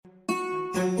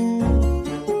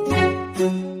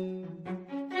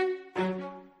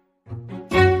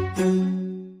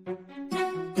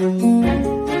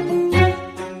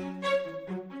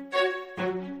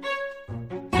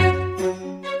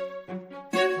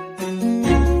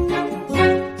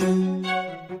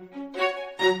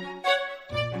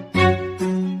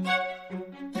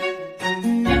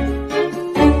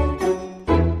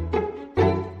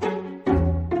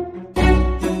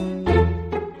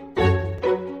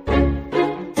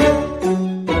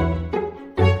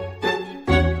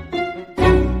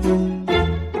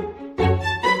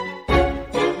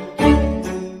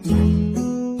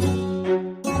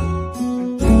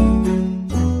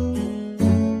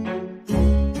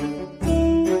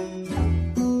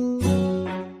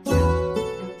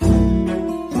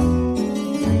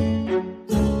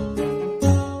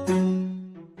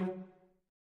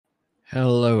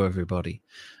Hello, everybody.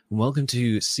 Welcome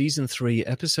to Season 3,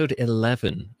 Episode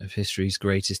 11 of History's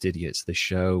Greatest Idiots, the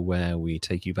show where we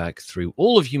take you back through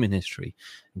all of human history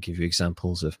and give you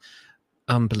examples of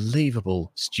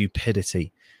unbelievable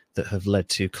stupidity that have led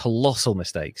to colossal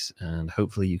mistakes. And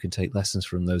hopefully you can take lessons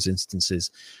from those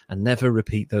instances and never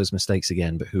repeat those mistakes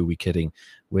again. But who are we kidding?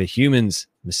 We're humans.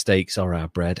 Mistakes are our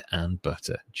bread and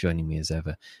butter. Joining me as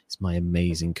ever is my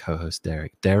amazing co-host,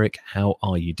 Derek. Derek, how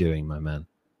are you doing, my man?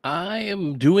 I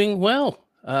am doing well.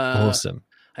 Awesome.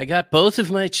 I got both of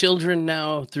my children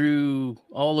now through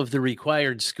all of the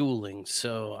required schooling,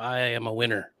 so I am a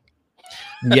winner.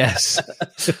 Yes,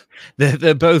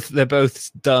 they're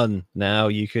both done now.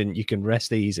 You can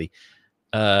rest easy.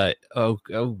 Now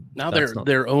they're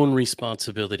their own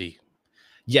responsibility.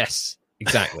 Yes,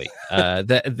 exactly.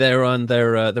 They're on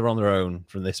their own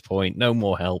from this point. No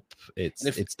more help.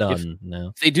 It's done now.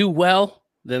 If they do well,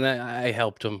 then I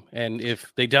helped them, and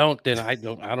if they don't, then I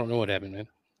don't know what happened, man.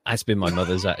 That's been my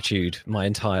mother's attitude my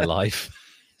entire life.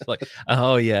 It's like,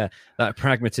 oh yeah, that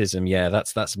pragmatism, yeah,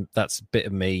 that's a bit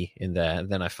of me in there. And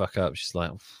then I fuck up. She's like,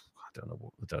 I don't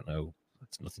know.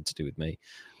 That's nothing to do with me.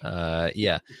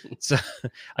 Yeah. So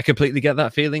I completely get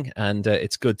that feeling, and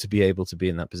it's good to be able to be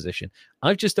in that position.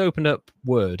 I've just opened up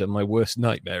Word, and my worst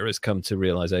nightmare has come to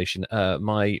realization.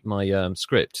 My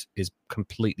script is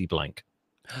completely blank.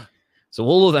 So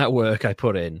all of that work I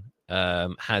put in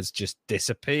has just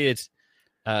disappeared.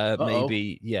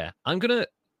 Maybe, yeah. I'm gonna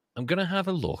have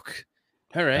a look.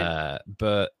 All right,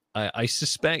 but I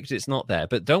suspect it's not there.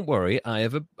 But don't worry, I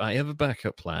have a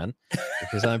backup plan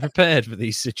because I'm prepared for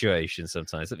these situations.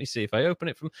 Sometimes, let me see if I open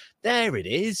it from there. It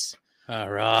is. All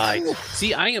right.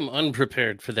 See, I am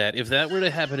unprepared for that. If that were to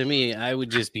happen to me, I would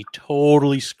just be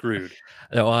totally screwed.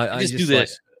 No, I just do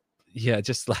this. Yeah,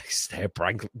 just like stare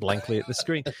blankly at the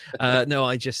screen. No,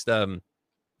 I just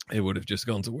it would have just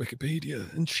gone to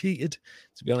Wikipedia and cheated,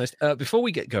 to be honest. Before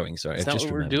we get going, sorry, is that what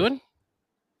we're doing?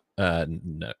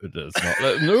 No, that's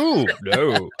not.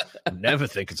 No, never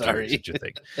think of doing such a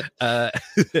thing.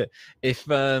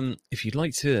 If you'd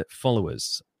like to follow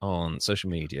us on social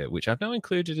media, which I've now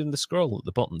included in the scroll at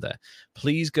the bottom there,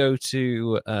 please go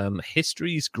to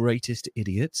History's Greatest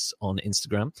Idiots on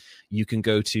Instagram. You can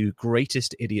go to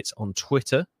Greatest Idiots on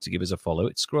Twitter to give us a follow.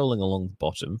 It's scrolling along the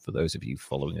bottom for those of you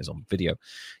following us on video.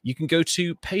 You can go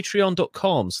to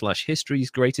patreon.com/History's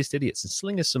Greatest Idiots and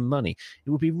sling us some money. It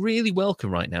would be really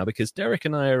welcome right now because Derek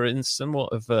and I are in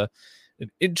somewhat of an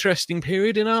interesting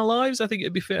period in our lives, I think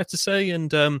it'd be fair to say,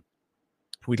 and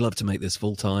we'd love to make this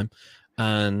full time.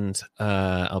 And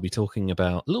I'll be talking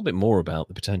about a little bit more about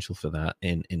the potential for that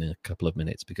in a couple of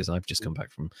minutes because I've just come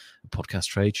back from a podcast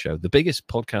trade show, the biggest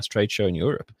podcast trade show in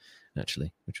Europe,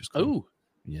 actually, which was cool. Oh,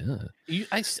 yeah.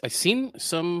 I've seen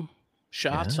some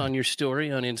shots on your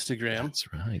story on Instagram.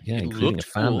 That's right. Yeah, including a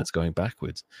fan that's going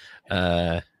backwards.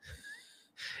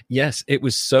 Yes, it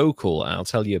was so cool. I'll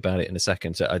tell you about it in a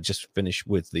second. So I just finished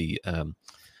with the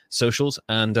socials.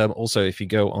 And also, if you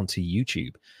go onto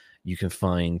YouTube, you can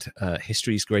find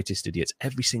History's Greatest Idiots,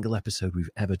 every single episode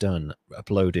we've ever done,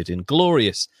 uploaded in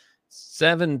glorious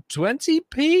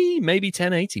 720p, maybe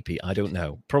 1080p. I don't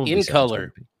know. Probably in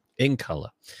color. In color.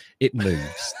 It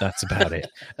moves. That's about it.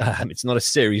 It's not a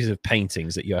series of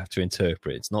paintings that you have to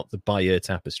interpret. It's not the Bayeux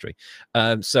tapestry.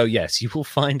 So, yes, you will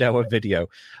find our video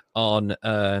on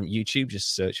YouTube.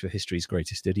 Just search for History's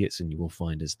Greatest Idiots and you will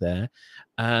find us there.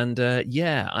 And,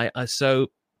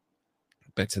 so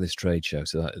back to this trade show.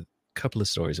 So a couple of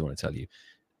stories I want to tell you.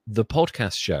 The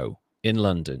podcast show in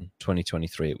London,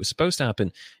 2023. It was supposed to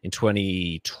happen in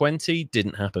 2020.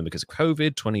 Didn't happen because of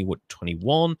COVID.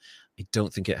 2021. I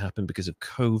don't think it happened because of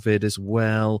COVID as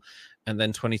well. And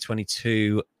then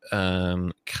 2022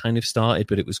 kind of started,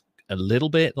 but it was a little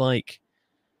bit like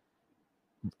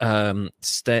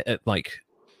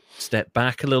stepped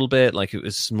back a little bit, like it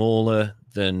was smaller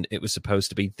than it was supposed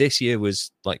to be. This year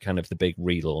was like kind of the big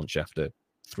relaunch after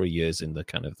 3 years in the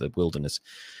kind of the wilderness,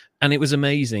 and it was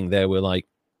amazing. There were like,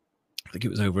 I think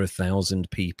it was over 1,000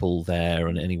 people there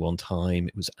at any one time.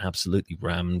 It was absolutely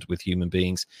rammed with human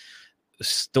beings.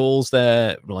 Stalls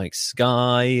there like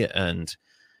Sky and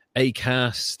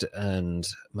Acast and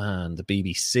the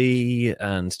BBC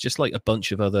and just like a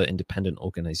bunch of other independent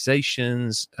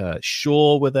organizations.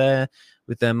 Shaw were there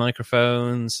with their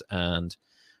microphones, and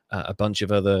a bunch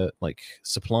of other like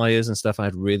suppliers and stuff. I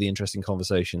had really interesting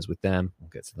conversations with them. We'll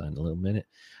get to that in a little minute.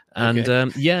 And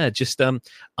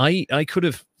I could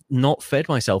have not fed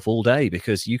myself all day,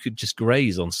 because you could just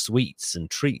graze on sweets and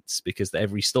treats, because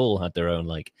every stall had their own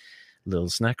like little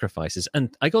sacrifices.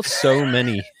 And I got so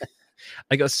many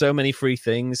free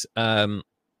things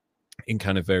in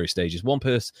kind of various stages.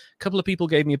 A couple of people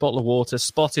gave me a bottle of water.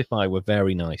 Spotify were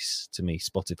very nice to me.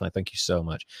 Spotify, thank you so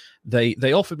much.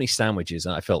 They offered me sandwiches,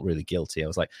 and I felt really guilty. I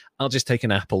was like, I'll just take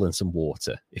an apple and some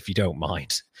water, if you don't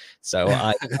mind. So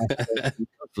I a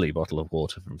lovely bottle of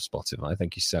water from Spotify.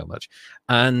 Thank you so much.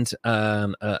 And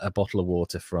a bottle of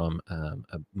water from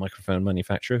a microphone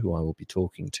manufacturer who I will be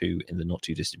talking to in the not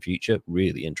too distant future.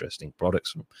 Really interesting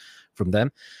products from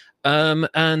them.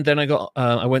 And then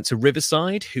I went to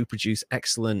Riverside, who produce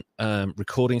excellent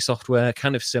recording software,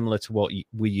 kind of similar to what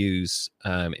we use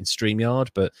in StreamYard,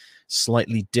 but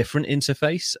slightly different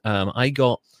interface. I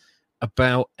got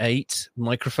about 8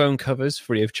 microphone covers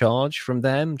free of charge from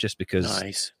them, just because.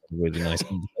 Nice. Really nice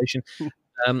conversation.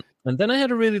 And then I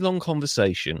had a really long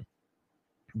conversation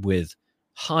with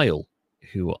Heil,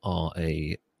 who are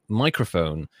a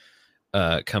microphone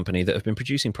company that have been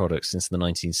producing products since the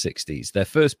 1960s. Their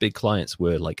first big clients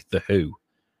were like The Who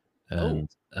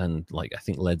and like I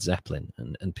think Led Zeppelin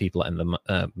and people and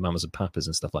the Mamas and Papas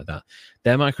and stuff like that.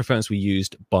 Their microphones were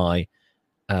used by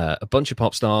a bunch of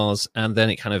pop stars, and then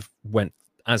it kind of went,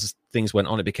 as things went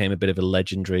on, it became a bit of a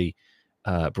legendary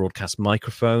broadcast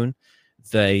microphone.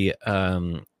 They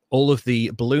all of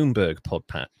the Bloomberg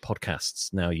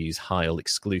podcasts now use Heil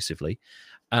exclusively.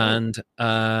 And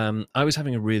I was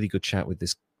having a really good chat with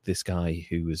this guy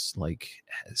who was like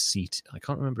I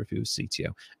can't remember if he was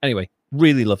CTO. Anyway,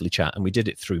 really lovely chat, and we did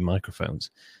it through microphones,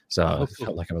 so I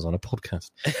felt like I was on a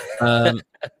podcast.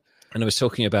 And I was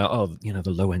talking about,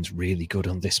 the low end's really good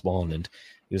on this one, and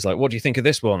he was like, "What do you think of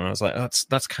this one?" And I was like,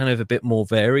 "That's kind of a bit more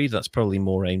varied. That's probably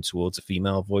more aimed towards a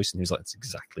female voice." And he was like, "That's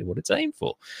exactly what it's aimed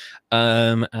for."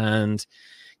 And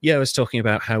yeah, I was talking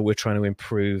about how we're trying to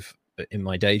improve in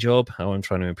my day job, how I'm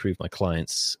trying to improve my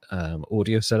clients'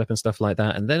 audio setup and stuff like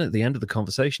that. And then at the end of the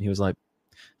conversation, he was like,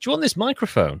 "Do you want this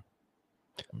microphone?"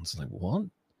 I was like, "What?"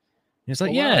 He was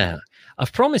like, "Yeah,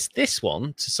 I've promised this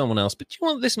one to someone else, but do you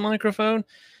want this microphone?"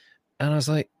 And I was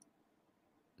like,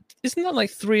 "Isn't that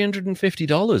like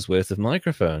 $350 worth of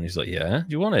microphone?" He's like, "Yeah, do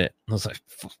you want it?" And I was like,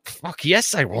 "Fuck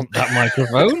yes, I want that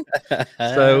microphone."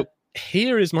 So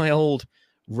here is my old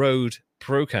Rode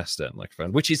Procaster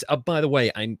microphone, which is, by the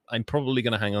way, I'm probably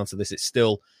going to hang on to this. It's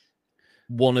still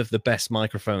one of the best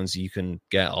microphones you can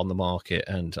get on the market,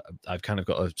 and I've kind of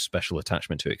got a special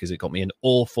attachment to it because it got me an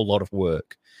awful lot of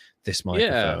work. This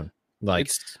microphone,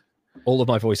 all of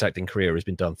my voice acting career has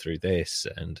been done through this,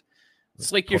 and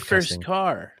it's like your first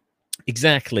car.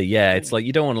 Exactly, yeah. It's like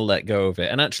you don't want to let go of it.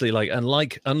 And actually, like,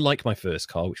 unlike my first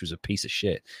car, which was a piece of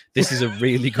shit, this is a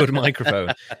really good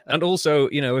microphone. And also,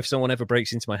 if someone ever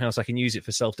breaks into my house, I can use it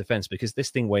for self-defense, because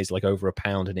this thing weighs like over a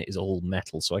pound and it is all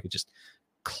metal, so I could just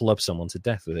club someone to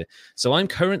death with it. So I'm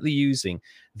currently using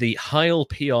the Heil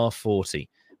PR40,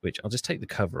 which I'll just take the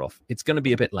cover off. It's going to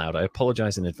be a bit loud. I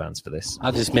apologize in advance for this.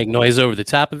 I'll just make noise over the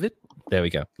top of it. There we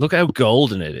go. Look how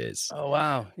golden it is. Oh,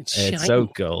 wow. It's shiny. It's so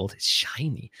gold. It's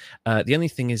shiny. The only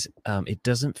thing is it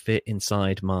doesn't fit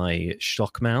inside my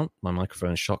shock mount, my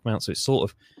microphone shock mount. So it's sort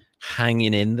of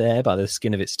hanging in there by the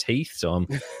skin of its teeth. So I'm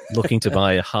looking to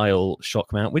buy a Heil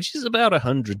shock mount, which is about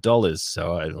 $100.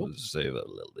 So I'll save a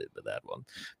little bit for that one.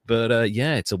 But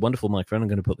yeah, it's a wonderful microphone. I'm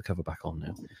going to put the cover back on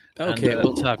now. Okay,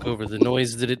 we'll talk over the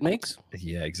noise that it makes.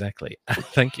 Yeah, exactly.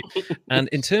 Thank you. And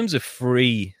in terms of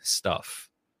free stuff,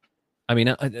 I mean,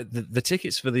 the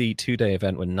tickets for the 2-day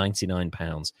event were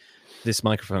 £99. This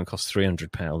microphone costs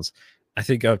 £300. I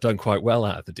think I've done quite well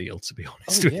out of the deal, to be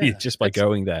honest with you, just by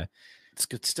going there. It's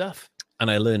good stuff.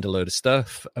 And I learned a load of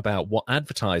stuff about what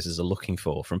advertisers are looking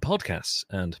for from podcasts,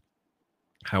 and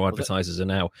how advertisers are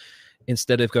now,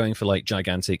 instead of going for like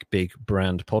gigantic, big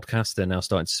brand podcasts, they're now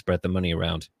starting to spread the money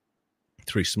around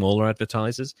through smaller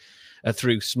advertisers,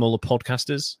 through smaller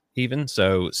podcasters even.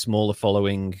 So smaller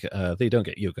following,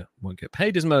 you won't get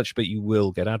paid as much, but you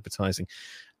will get advertising.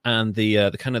 And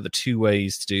the kind of the two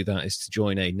ways to do that is to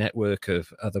join a network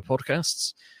of other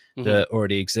podcasts that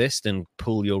already exist and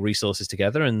pull your resources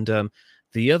together. And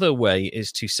the other way is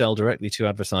to sell directly to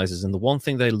advertisers. And the one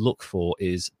thing they look for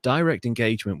is direct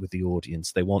engagement with the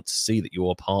audience. They want to see that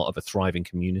you're part of a thriving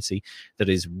community that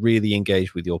is really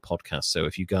engaged with your podcast. So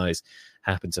if you guys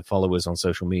happen to follow us on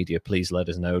social media, please let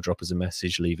us know, drop us a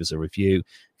message, leave us a review,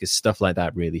 because stuff like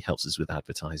that really helps us with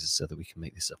advertisers so that we can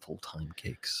make this a full-time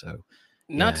gig. So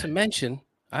not to mention,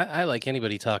 I like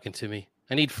anybody talking to me.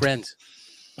 I need friends.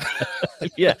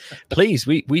 Yeah, please.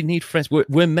 We need friends.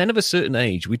 We're men of a certain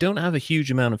age. We don't have a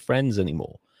huge amount of friends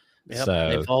anymore. Yep, So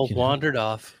they've all wandered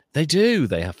off. They do.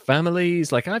 They have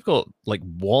families. Like I've got like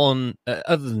one,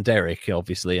 other than Derek,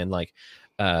 obviously, and like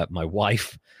my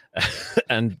wife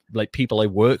and like people I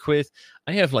work with.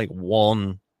 I have like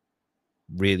one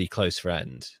really close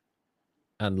friend,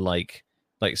 and like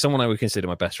someone I would consider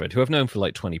my best friend, who I've known for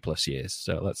like 20 plus years.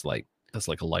 So that's like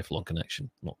a lifelong connection.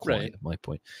 Not quite at my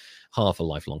point, half a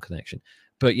lifelong connection.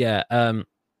 But yeah,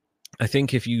 I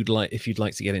think if you'd like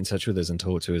to get in touch with us and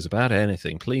talk to us about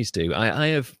anything, please do.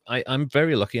 I'm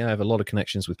very lucky. I have a lot of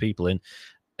connections with people in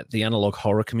the analog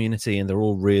horror community, and they're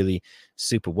all really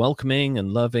super welcoming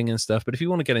and loving and stuff. But if you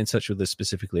want to get in touch with us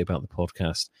specifically about the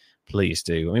podcast, please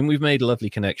do. I mean, we've made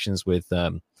lovely connections with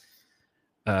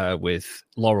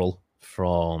Laurel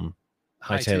from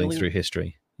Hightailing Through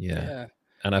History. Yeah.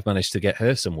 And I've managed to get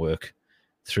her some work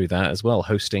through that as well,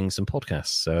 hosting some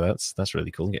podcasts. So that's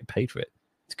really cool and getting paid for it.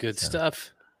 It's good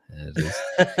stuff. It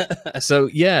is. So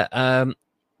yeah,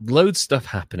 loads of stuff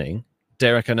happening.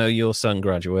 Derek, I know your son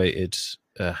graduated,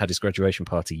 had his graduation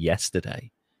party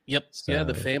yesterday. Yep. So, yeah,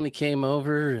 the family came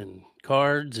over and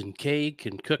cards and cake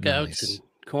and cookouts and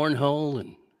cornhole,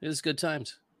 and it was good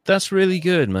times. That's really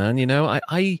good, man. You know,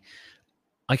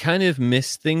 I kind of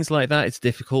miss things like that. It's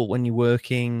difficult when you're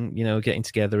working, you know, getting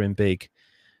together in big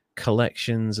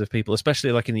collections of people,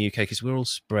 especially like in the UK, because we're all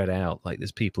spread out. Like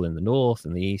there's people in the north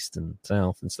and the east and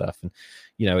south and stuff. And,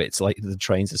 you know, it's like the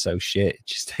trains are so shit. It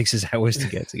just takes us hours to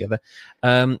get together.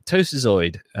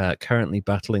 Toastazoid, currently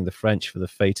battling the French for the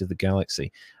fate of the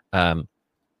galaxy. I'd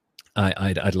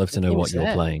love to know what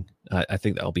you're playing. I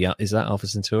think that'll be out. Is that Alpha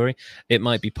Centauri? It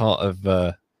might be part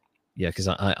of... yeah, because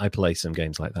I play some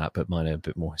games like that, but mine are a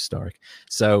bit more historic.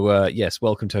 So yes,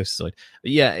 welcome Toastazoid.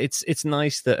 Yeah, it's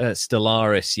nice that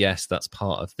Stellaris, yes, that's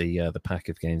part of the pack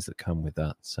of games that come with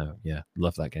that. So yeah,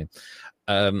 love that game.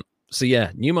 So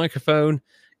yeah, new microphone,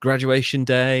 graduation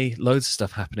day, loads of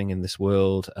stuff happening in this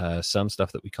world. Some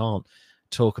stuff that we can't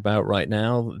talk about right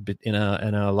now in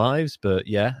our lives, but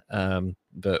yeah,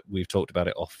 but we've talked about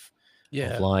it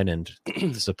offline, and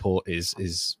the support is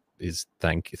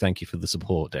thank you for the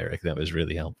support, Derek. That was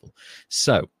really helpful.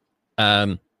 So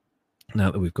now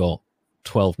that we've got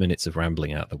 12 minutes of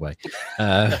rambling out of the way,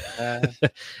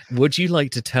 would you like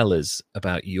to tell us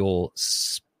about your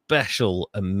special,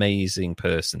 amazing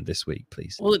person this week,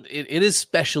 please? Well, it is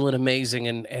special and amazing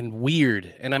and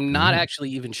weird, and I'm not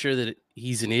actually even sure that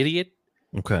he's an idiot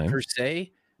per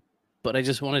se, but I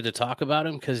just wanted to talk about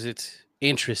him because it's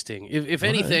interesting. If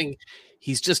anything,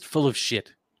 he's just full of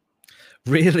shit.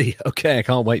 Really? Okay, I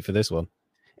can't wait for this one.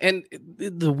 And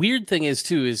the weird thing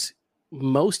is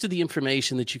most of the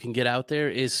information that you can get out there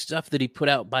is stuff that he put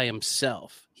out by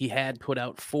himself. He had put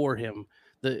out for him.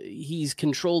 He's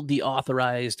controlled the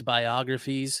authorized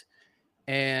biographies,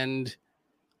 and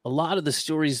a lot of the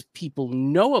stories people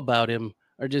know about him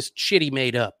are just shit he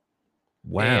made up.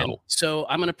 Wow. And so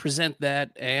I'm going to present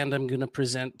that, and I'm going to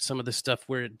present some of the stuff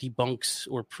where it debunks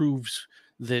or proves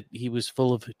that he was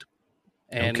full of it.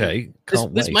 And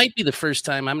this might be the first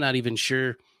time. I'm not even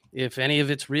sure if any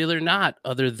of it's real or not,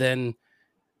 other than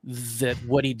that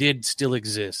what he did still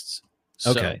exists.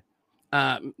 Okay.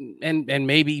 So, and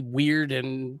maybe weird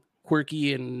and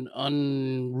quirky and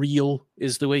unreal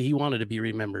is the way he wanted to be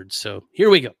remembered. So here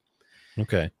we go.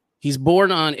 Okay. He's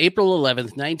born on April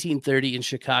 11th, 1930 in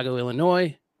Chicago,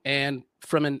 Illinois. And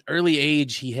from an early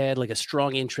age, he had like a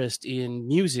strong interest in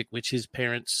music, which his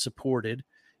parents supported.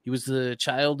 He was the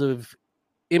child of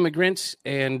immigrants,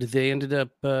 and they ended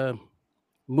up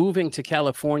moving to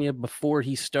California before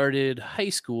he started high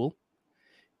school.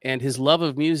 And his love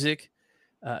of music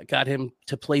got him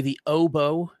to play the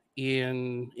oboe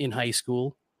in high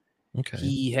school. Okay.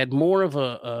 He had more of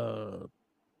a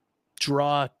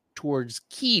draw towards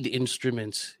keyed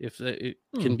instruments, if it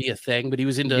can be a thing, but he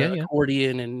was into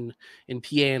accordion and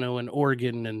piano and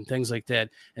organ and things like that.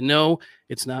 And no,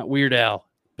 it's not Weird Al,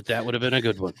 but that would have been a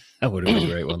good one. That would have been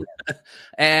a great one.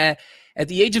 At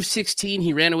the age of 16,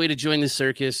 he ran away to join the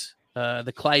circus,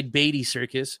 the Clyde Beatty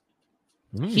Circus.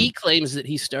 He claims that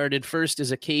he started first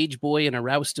as a cage boy in a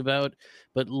roustabout,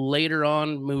 but later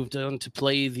on moved on to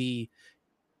play the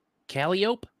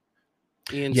calliope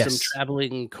in some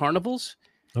traveling carnivals.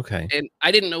 Okay. And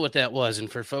I didn't know what that was. And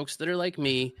for folks that are like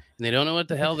me and they don't know what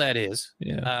the hell that is,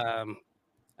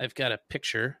 I've got a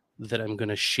picture that I'm going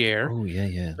to share. Oh,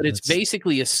 yeah. But it's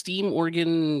basically a steam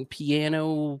organ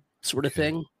piano sort of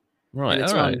thing. Right. And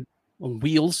it's all right. on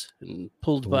wheels and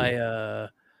pulled by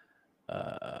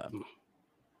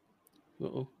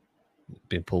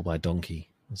being pulled by a donkey.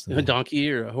 A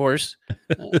donkey or a horse.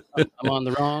 I'm on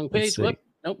the wrong page. Whoop.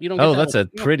 Nope, you don't get that's a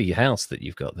pretty house that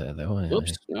you've got there, though.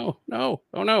 Oops. No.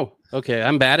 Oh, no. Okay,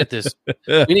 I'm bad at this.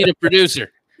 We need a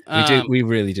producer. We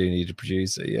really do need a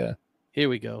producer, yeah. Here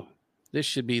we go. This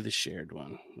should be the shared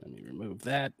one. Let me remove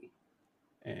that.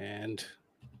 And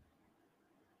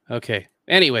okay.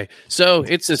 Anyway, so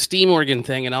it's a steam organ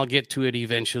thing, and I'll get to it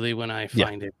eventually when I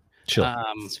find it. Sure,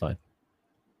 that's fine.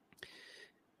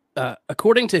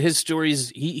 According to his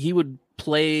stories, he would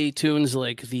play tunes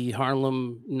like the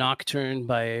Harlem Nocturne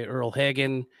by Earl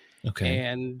Hagen,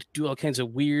 and do all kinds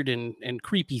of weird and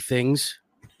creepy things.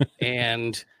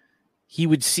 And he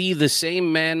would see the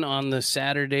same men on the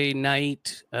Saturday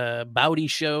night Bowdy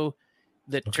show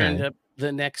that turned up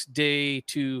the next day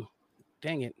to,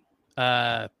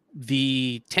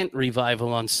 the tent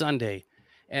revival on Sunday.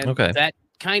 And that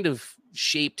kind of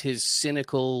shaped his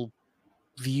cynical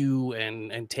view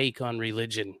and take on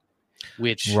religion,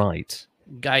 which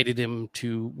guided him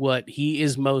to what he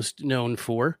is most known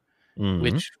for,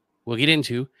 which we'll get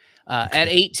into. At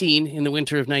 18, in the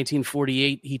winter of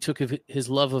 1948, he took his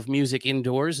love of music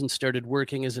indoors and started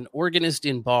working as an organist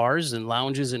in bars and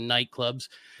lounges and nightclubs,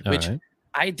 which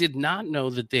I did not know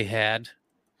that they had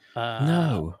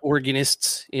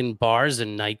organists in bars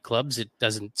and nightclubs. It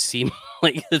doesn't seem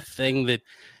like a thing that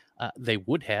they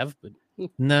would have, but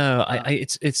no,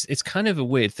 it's kind of a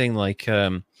weird thing. Like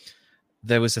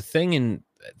there was a thing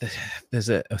there's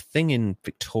a thing in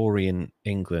Victorian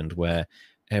England where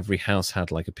every house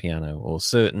had like a piano, or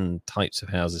certain types of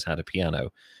houses had a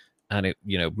piano, and it,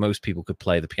 most people could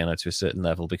play the piano to a certain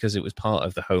level because it was part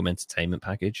of the home entertainment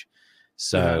package.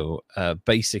 So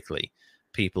basically,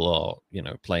 people are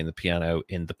playing the piano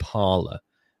in the parlor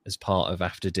as part of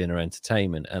after dinner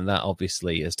entertainment, and that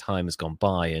obviously, as time has gone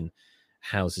by and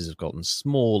houses have gotten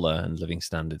smaller and living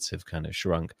standards have kind of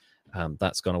shrunk,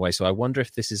 that's gone away. So I wonder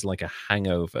if this is like a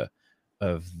hangover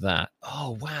of that.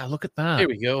 Oh wow, look at that. Here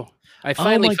we go. I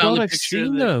finally found the picture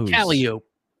of the calliope.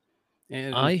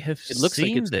 And I have it looks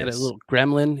like it's got a little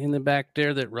gremlin in the back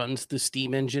there that runs the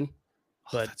steam engine.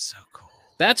 But that's so cool.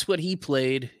 That's what he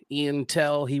played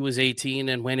until he was 18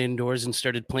 and went indoors and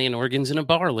started playing organs in a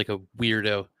bar like a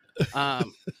weirdo.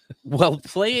 While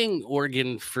playing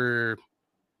organ for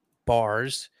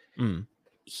bars,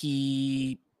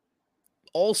 he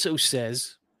also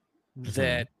says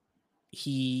that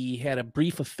he had a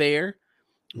brief affair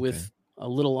with a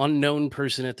little unknown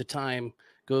person at the time,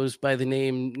 goes by the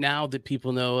name now that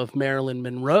people know of Marilyn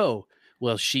Monroe.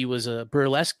 Well, she was a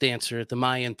burlesque dancer at the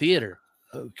Mayan Theater.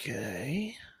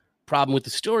 Okay. Problem with the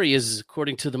story is,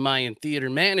 according to the Mayan Theater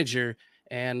manager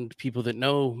and people that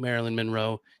know Marilyn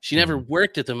Monroe, she never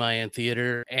worked at the Mayan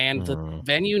Theater, and the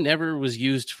venue never was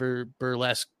used for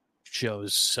burlesque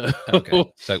shows. So,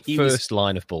 so first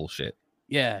line of bullshit.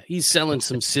 Yeah, he's selling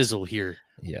some sizzle here.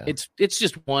 Yeah, it's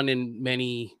just one in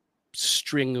many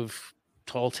string of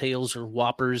tall tales or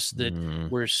whoppers that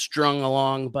were strung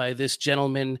along by this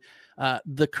gentleman,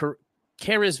 the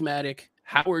charismatic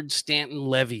Howard Stanton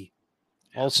LaVey,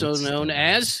 also known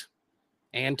as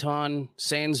Anton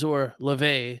Sanzor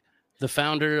LaVey, the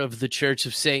founder of the Church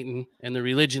of Satan and the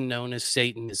religion known as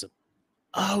Satanism.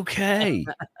 Okay,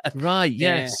 right,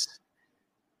 yes.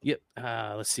 Yep.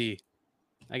 Let's see.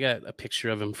 I got a picture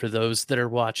of him for those that are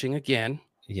watching again.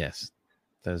 Yes.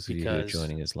 Those of you who are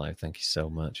joining us live, thank you so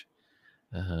much.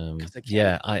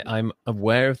 I'm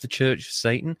aware of the Church of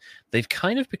Satan. They've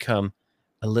kind of become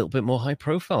a little bit more high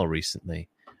profile recently.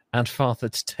 And father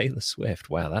to Taylor Swift.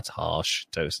 Wow, that's harsh,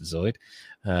 Toastazoid.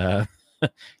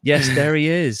 Yes, there he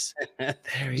is.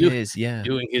 There he is, yeah.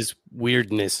 Doing his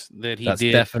weirdness that he did. That's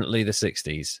definitely the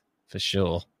 60s, for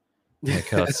sure. My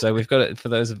God. So we've got it for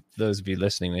those of you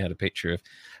listening. We had a picture of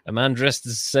a man dressed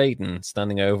as Satan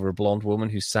standing over a blonde woman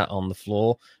who sat on the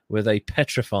floor with a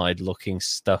petrified-looking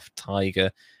stuffed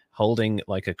tiger holding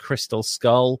like a crystal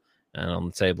skull, and on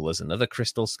the table there's another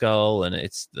crystal skull, and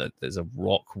there's a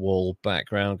rock wall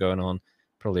background going on,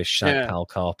 probably a shag pal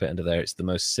carpet under there. It's the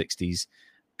most 60s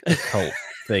occult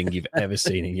thing you've ever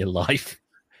seen in your life.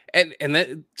 And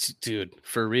that, dude,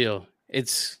 for real,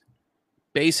 it's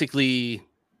basically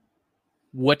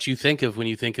what you think of when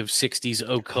you think of 60s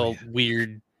occult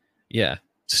weird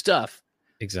stuff.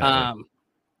 Exactly.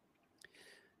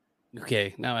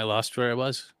 Okay, now I lost where I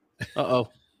was.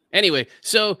 Anyway,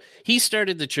 so he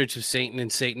started the Church of Satan and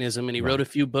Satanism, and he wrote a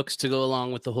few books to go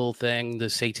along with the whole thing. The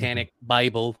Satanic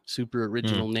Bible, super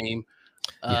original name.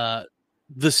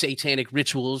 The Satanic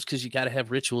Rituals, because you got to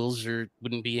have rituals or it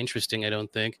wouldn't be interesting, I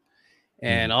don't think.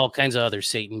 And all kinds of other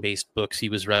Satan-based books he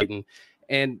was writing.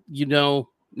 And,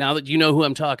 now that you know who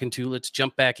I'm talking to, let's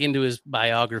jump back into his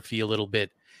biography a little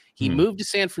bit. He moved to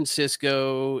San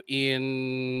Francisco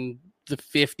in the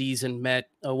 50s and met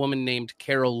a woman named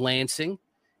Carol Lansing.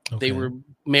 Okay. They were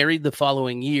married the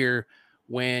following year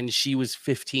when she was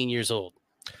 15 years old.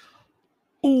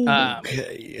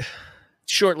 Okay.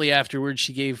 Shortly afterwards,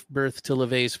 she gave birth to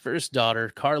LaVey's first daughter,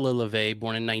 Carla LaVey,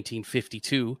 born in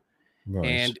 1952. Right.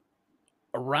 And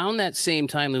around that same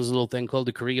time, there was a little thing called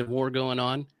the Korean War going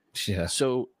on. Yeah.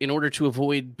 So in order to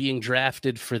avoid being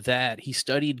drafted for that, he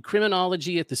studied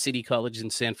criminology at the City College in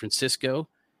San Francisco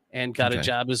and got a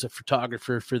job as a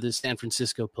photographer for the San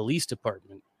Francisco Police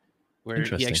Department, where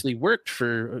he actually worked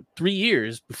for 3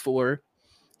 years before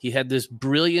he had this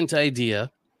brilliant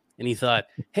idea. And he thought,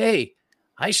 hey,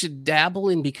 I should dabble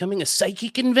in becoming a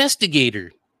psychic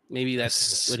investigator. Maybe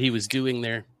that's what he was doing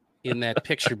there in that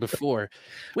picture before,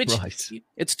 which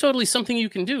it's totally something you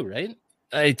can do, right?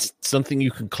 It's something you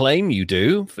can claim you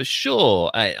do, for sure.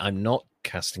 I'm not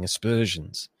casting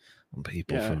aspersions on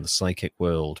people from the psychic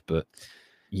world, but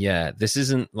this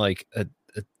isn't like a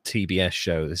TBS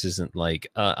show. This isn't like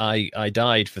I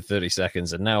died for 30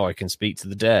 seconds and now I can speak to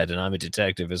the dead and I'm a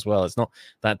detective as well. It's not,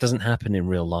 that doesn't happen in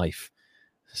real life.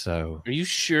 So are you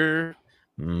sure?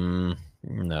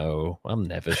 No, I'm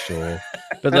never sure.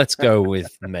 But let's go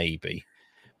with maybe.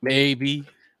 Maybe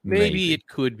it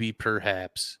could be,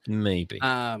 perhaps. Maybe.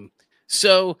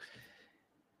 So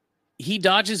he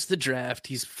dodges the draft.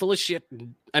 He's full of shit.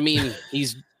 I mean,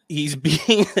 he's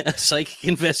being a psychic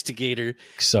investigator.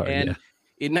 Sorry. And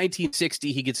in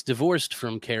 1960, he gets divorced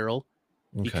from Carol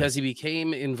because he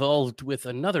became involved with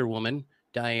another woman,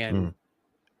 Diane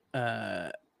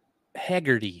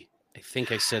Haggerty. I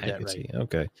think I said that right.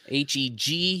 Okay.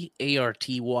 Hegarty.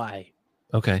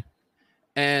 Okay.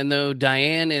 And though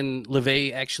Diane and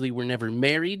LaVey actually were never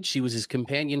married, she was his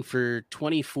companion for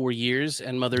 24 years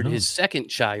and mothered his second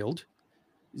child,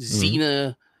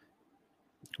 Xena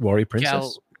Warrior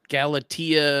Princess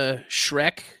Galatea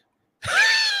Shrek.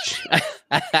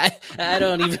 I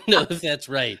don't even know if that's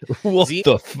right. What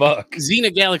the fuck?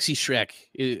 Xena Galaxy Shrek.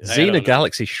 Xena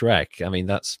Galaxy Shrek. I mean,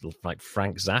 that's like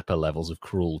Frank Zappa levels of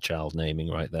cruel child naming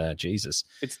right there. Jesus.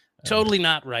 It's totally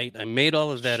not right. I made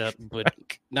all of that up, but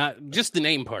not just the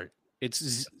name part.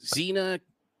 It's Xena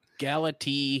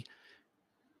Galatea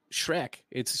Shrek.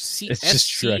 It's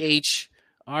SCHRECK.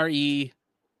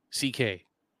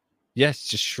 Yes,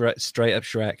 just straight up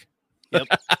Shrek. Yep.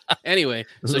 Anyway,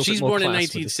 so she's born in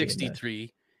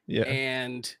 1963,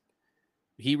 and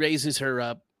he raises her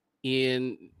up.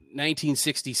 In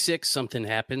 1966, something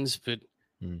happens, but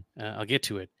I'll get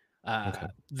to it.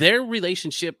 Their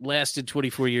relationship lasted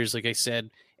 24 years, like I said,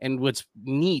 and what's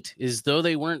neat is though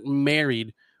they weren't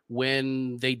married,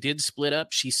 when they did split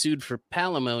up, she sued for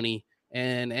palimony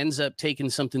and ends up taking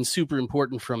something super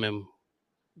important from him,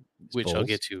 which I'll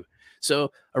get to.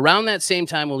 So around that same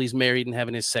time, while he's married and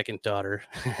having his second daughter,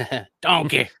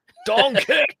 Donkey. Thank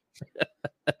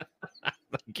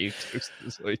you.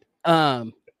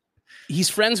 He's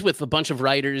friends with a bunch of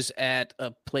writers at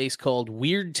a place called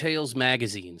Weird Tales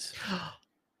Magazines.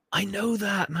 I know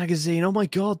that magazine. Oh my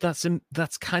God,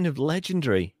 that's kind of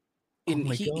legendary. And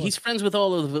he's friends with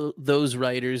all of those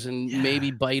writers and maybe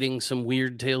biting some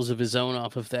weird tales of his own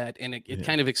off of that. And it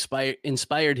kind of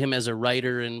inspired him as a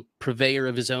writer and purveyor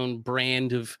of his own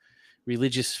brand of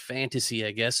religious fantasy,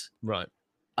 I guess. Right.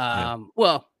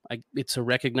 Well, it's a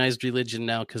recognized religion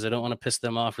now because I don't want to piss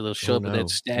them off or they'll show up with that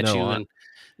statue and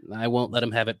I won't let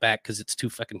them have it back because it's too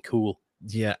fucking cool.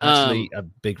 Yeah, actually, a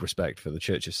big respect for the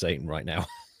Church of Satan right now.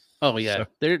 Oh yeah,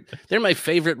 so. They're my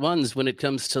favorite ones when it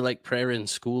comes to like prayer in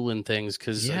school and things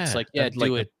because it's like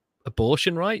do it.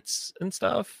 Abortion rights and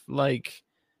stuff like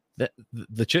that.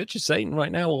 The Church of Satan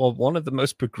right now are one of the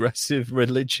most progressive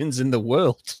religions in the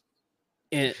world.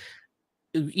 And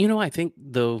I think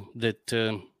though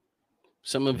that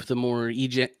some of the more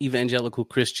evangelical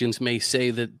Christians may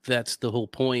say that that's the whole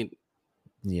point.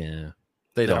 Yeah,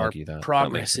 they'd argue that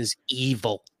progress is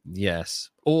evil.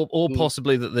 Yes, or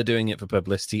possibly that they're doing it for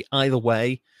publicity. Either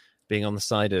way, being on the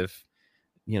side of,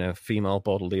 female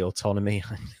bodily autonomy,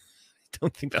 I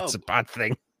don't think that's a bad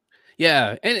thing.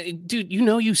 Yeah, and dude,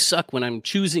 you suck when I'm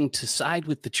choosing to side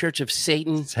with the Church of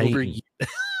Satan. Over you.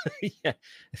 Yeah,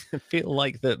 I feel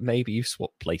like that maybe you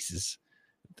swapped places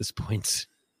at this point.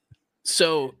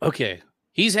 So, okay,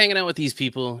 he's hanging out with these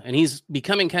people and he's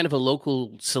becoming kind of a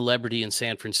local celebrity in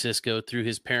San Francisco through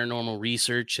his paranormal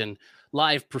research and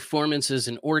live performance as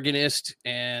an organist.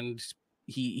 And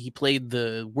he played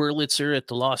the Wurlitzer at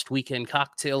the Lost Weekend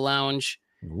Cocktail Lounge.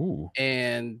 Ooh.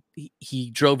 And he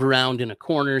drove around in a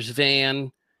Corners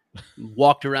van,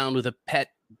 walked around with a pet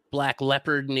black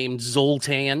leopard named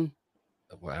Zoltan.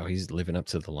 Wow, he's living up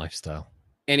to the lifestyle.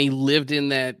 And he lived in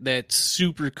that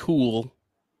super cool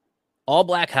all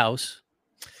black house.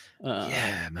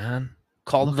 Yeah, man.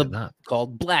 Called Look at that.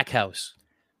 called Black House.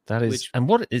 That is, and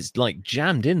what is like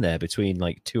jammed in there between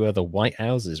like two other white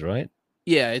houses, right?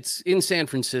 Yeah, it's in San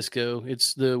Francisco.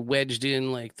 It's the wedged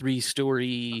in like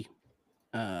 3-story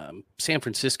San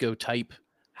Francisco type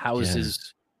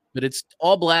houses, but it's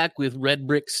all black with red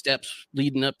brick steps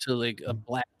leading up to like a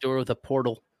black door with a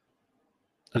portal.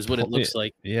 Is what it looks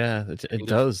like. Yeah, it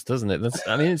does, doesn't it? That's,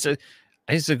 I mean,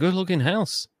 it's a good looking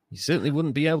house. You certainly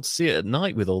wouldn't be able to see it at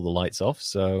night with all the lights off.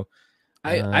 So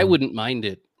I wouldn't mind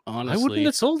it, honestly. I wouldn't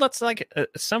at all. That's like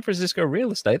San Francisco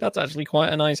real estate. That's actually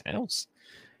quite a nice house.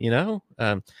 You know?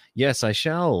 Yes, I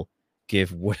shall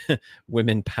give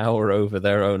women power over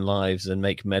their own lives and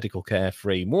make medical care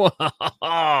free.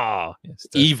 Yes,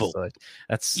 evil.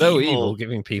 That's so evil,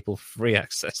 giving people free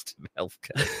access to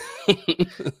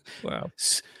healthcare. Wow.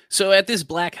 So at this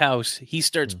Black House, he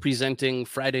starts presenting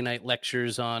Friday night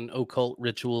lectures on occult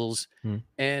rituals,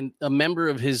 and a member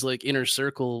of his like inner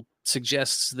circle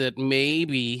suggests that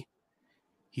maybe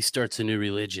he starts a new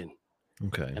religion.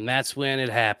 Okay. And that's when it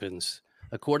happens.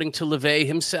 According to LaVey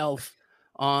himself,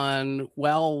 on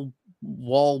Walpurgis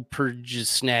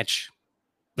Snatch,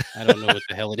 I don't know what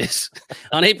the hell it is.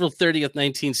 On April 30th,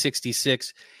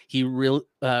 1966, he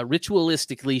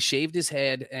ritualistically shaved his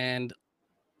head and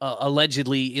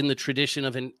allegedly, in the tradition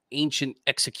of an ancient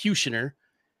executioner,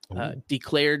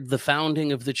 declared the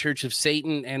founding of the Church of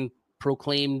Satan and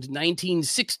proclaimed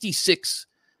 1966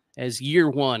 as year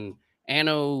one,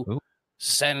 Anno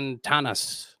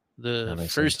Santanas, the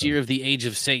first year of the Age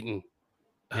of Satan.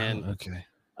 And okay.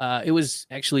 It was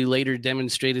actually later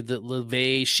demonstrated that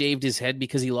LaVey shaved his head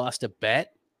because he lost a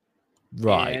bet.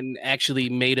 Right. And actually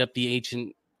made up the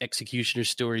ancient executioner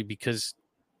story because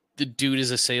the dude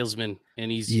is a salesman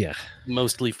and he's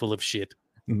mostly full of shit.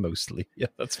 Mostly. Yeah,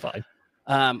 that's fine.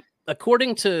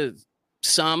 According to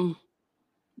some,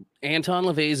 Anton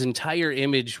LaVey's entire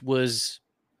image was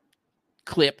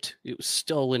clipped. It was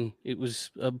stolen. It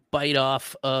was a bite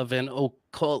off of an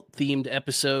occult themed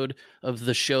episode of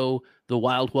the show The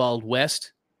Wild Wild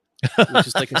West, which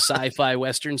is like a sci-fi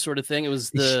Western sort of thing. It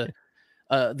was the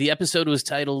episode was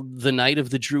titled The Night of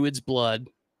the Druid's Blood,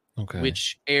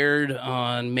 which aired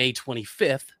on May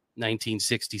 25th,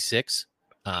 1966.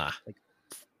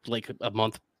 Like a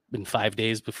month and 5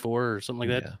 days before or something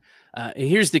like that. And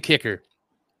here's the kicker.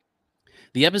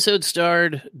 The episode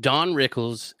starred Don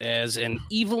Rickles as an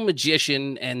evil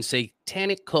magician and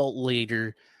satanic cult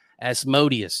leader,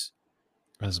 Asmodeus.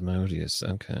 Asmodeus,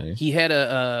 okay. He had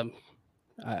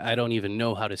I don't even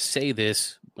know how to say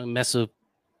this, a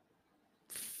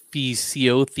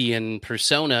Mesophysiothian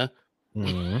persona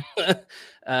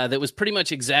that was pretty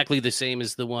much exactly the same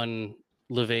as the one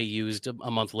LaVey used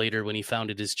a month later when he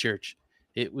founded his church.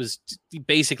 It was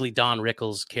basically Don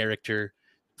Rickles' character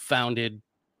founded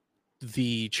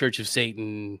the Church of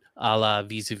Satan, a la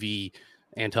vis-a-vis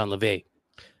Anton LaVey.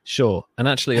 Sure. And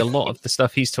actually a lot of the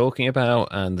stuff he's talking about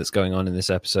and that's going on in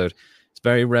this episode, it's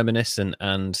very reminiscent,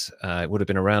 and it would have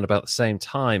been around about the same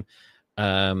time.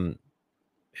 Who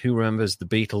remembers the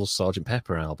Beatles' Sgt.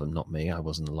 Pepper album? Not me. I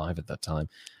wasn't alive at that time.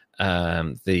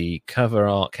 The cover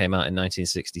art came out in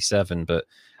 1967, but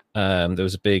there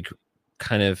was a big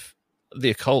kind of, the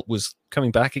occult was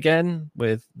coming back again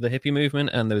with the hippie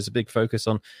movement, and there was a big focus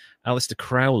on Aleister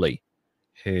Crowley,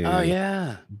 who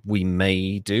we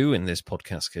may do in this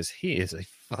podcast because he is a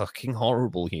fucking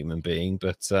horrible human being.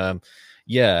 But Aleister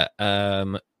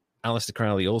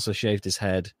Crowley also shaved his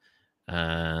head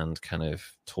and kind of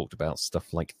talked about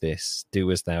stuff like this: do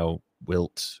as thou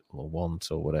wilt or want,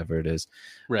 or whatever it is.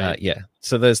 Right.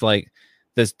 So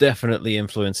there's definitely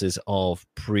influences of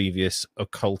previous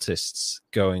occultists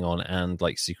going on, and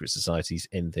like secret societies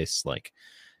in this like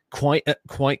quite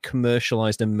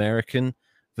commercialized American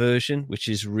version, which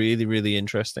is really, really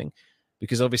interesting,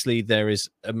 because obviously there is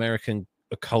American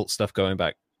occult stuff going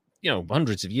back,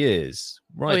 hundreds of years,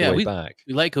 way back.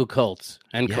 We like occults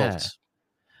and cults.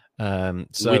 So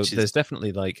there's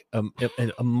definitely like a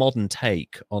modern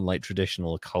take on like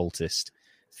traditional occultist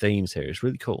themes here. It's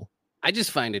really cool. I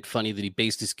just find it funny that he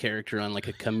based his character on like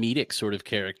a comedic sort of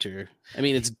character. I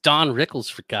mean, it's Don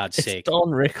Rickles, for God's sake.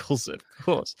 Don Rickles, of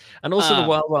course. And also the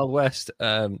Wild Wild West.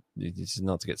 This is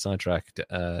not to get sidetracked.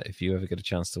 If you ever get a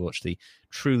chance to watch the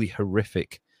truly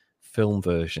horrific film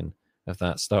version of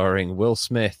that, starring Will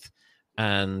Smith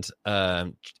and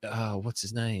what's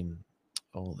his name?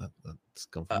 Oh, that's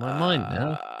gone from my mind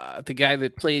now. The guy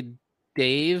that played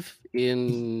Dave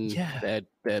in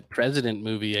that President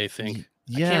movie, I think.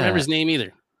 Yeah. I can't remember his name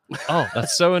either. Oh,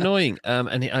 that's so annoying.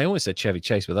 I always said Chevy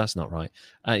Chase, but that's not right.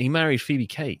 He married Phoebe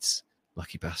Cates.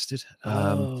 Lucky bastard.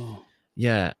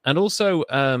 Yeah. And also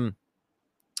a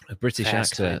British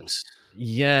actor. Times.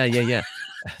 Yeah.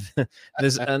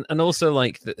 There's and also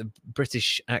like the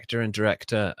British actor and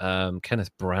director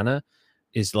Kenneth Branagh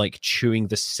is like chewing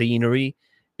the scenery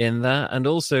in that. And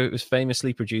also it was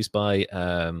famously produced by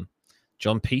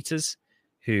John Peters,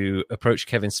 who approached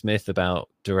Kevin Smith about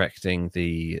directing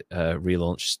the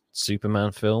relaunched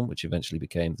Superman film, which eventually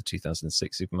became the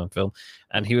 2006 Superman film.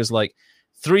 And he was like,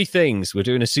 3 things. We're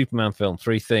doing a Superman film.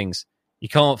 3 things. You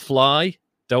can't fly.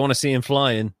 Don't want to see him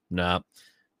flying. Nah.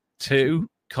 2,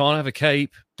 can't have a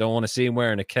cape. Don't want to see him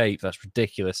wearing a cape. That's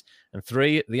ridiculous. And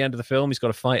 3, at the end of the film, he's got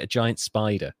to fight a giant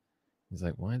spider. He's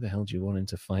like, why the hell do you want him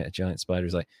to fight a giant spider?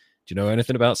 He's like, do you know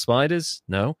anything about spiders?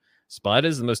 No.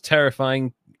 Spiders, the most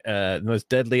terrifying, the most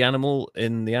deadly animal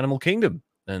in the animal kingdom.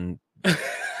 And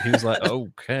he was like,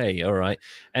 okay, all right.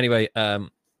 Anyway,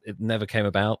 it never came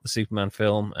about, the Superman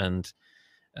film. And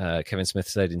Kevin Smith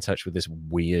stayed in touch with this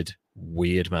weird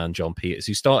man, John Peters,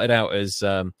 who started out as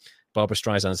Barbara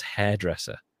Streisand's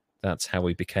hairdresser. That's how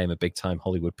he became a big-time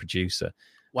Hollywood producer.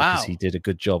 Wow. Because he did a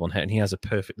good job on hair, and he has a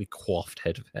perfectly coiffed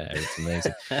head of hair. It's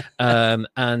amazing.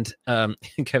 And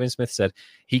Kevin Smith said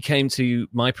he came to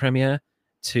my premiere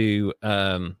to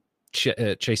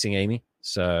Chasing Amy.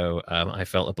 So I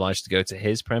felt obliged to go to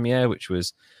his premiere, which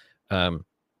was the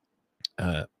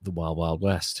Wild Wild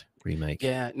West remake.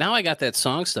 Yeah, now I got that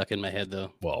song stuck in my head,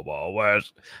 though. Wild Wild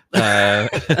West.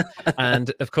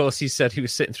 And, of course, he said he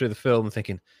was sitting through the film and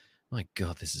thinking, my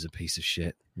God, this is a piece of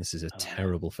shit. This is a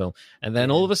terrible film. And then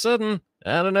all of a sudden,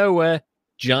 out of nowhere,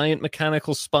 giant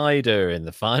mechanical spider in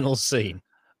the final scene.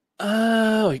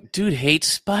 Oh, dude hates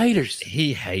spiders.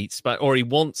 He hates or he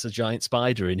wants a giant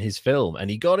spider in his film, and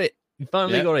he got it. He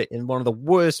finally got it in one of the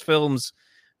worst films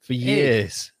for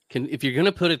years. If you're going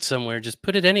to put it somewhere, just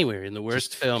put it anywhere in the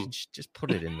worst film. Just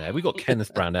put it in there. We got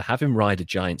Kenneth Branagh. Have him ride a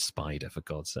giant spider, for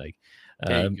God's sake.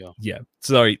 There you go. Yeah,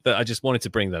 sorry. I just wanted to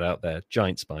bring that out there.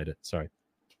 Giant spider. Sorry.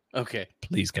 Okay.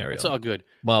 Please carry on. It's all good.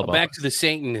 Well, back to the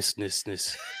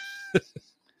Satanistness.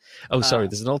 Oh, sorry.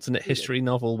 There's an alternate history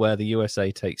novel where the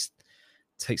USA takes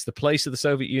the place of the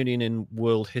Soviet Union in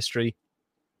world history,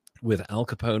 with Al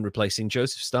Capone replacing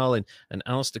Joseph Stalin and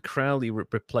Aleister Crowley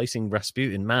replacing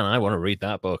Rasputin. Man, I want to read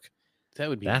that book. That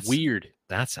would be weird.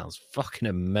 That sounds fucking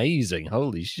amazing.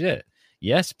 Holy shit.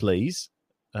 Yes, please.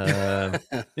 Aleister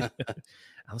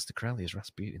Crowley is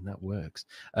Rasputin. That works.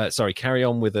 Sorry, carry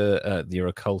on with your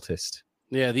occultist.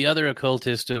 Yeah, the other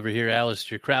occultist over here,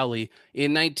 Aleister Crowley,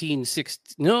 in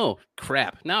 1960. No,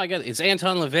 crap. Now I got it. It's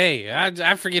Anton LaVey.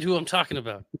 I forget who I'm talking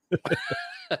about.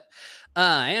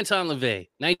 Anton LaVey,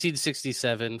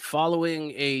 1967,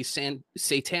 following a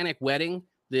satanic wedding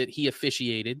that he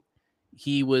officiated.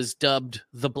 He was dubbed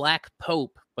the Black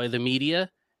Pope by the media,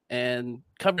 and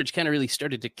coverage kind of really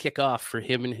started to kick off for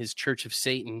him and his Church of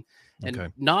Satan.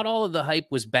 And not all of the hype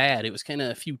was bad. It was kind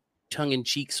of a few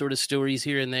tongue-in-cheek sort of stories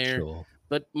here and there,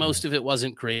 but most of it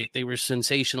wasn't great. They were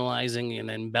sensationalizing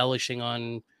and embellishing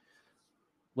on,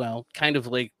 well, kind of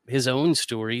like his own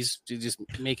stories, just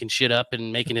making shit up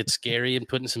and making it scary and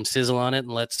putting some sizzle on it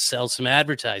and let's sell some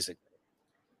advertising.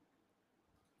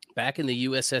 Back in the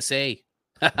USSA.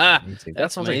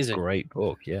 That's amazing. A great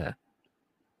book, yeah.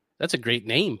 That's a great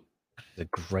name. It's a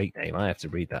great name. I have to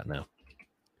read that now.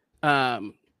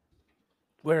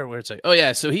 Where's it? Oh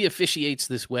yeah, so he officiates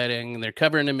this wedding and they're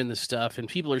covering him in the stuff, and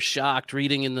people are shocked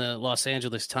reading in the Los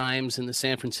Angeles Times and the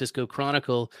San Francisco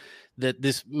Chronicle that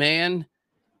this man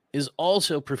is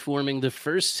also performing the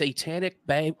first satanic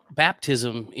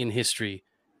baptism in history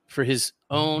for his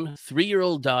own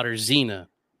 3-year-old daughter, Xena.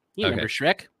 You remember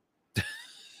Shrek?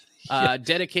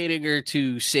 Dedicating her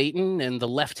to Satan and the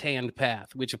left-hand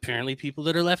path, which apparently people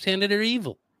that are left-handed are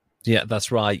evil. Yeah,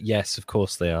 that's right. Yes, of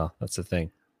course they are. That's the thing.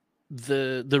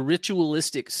 The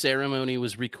ritualistic ceremony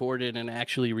was recorded and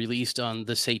actually released on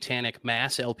the Satanic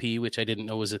Mass LP, which I didn't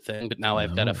know was a thing, but now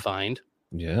I've got to find.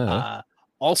 Yeah.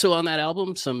 Also on that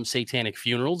album, some satanic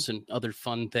funerals and other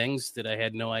fun things that I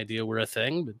had no idea were a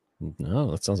thing. But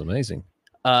no, that sounds amazing.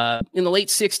 In the late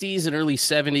 60s and early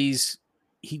 70s,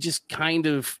 he just kind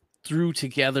of threw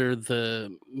together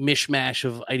the mishmash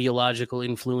of ideological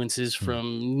influences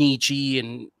from Nietzsche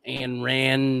and Ayn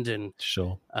Rand and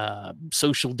Sure.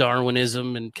 social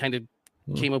Darwinism, and kind of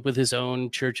came up with his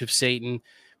own Church of Satan,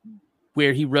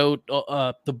 where he wrote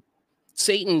the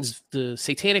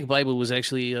Satanic Bible was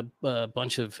actually a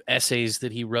bunch of essays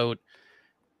that he wrote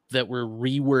that were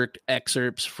reworked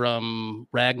excerpts from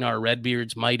Ragnar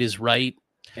Redbeard's Might is Right.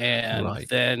 And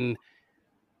then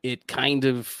it kind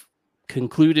of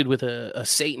concluded with a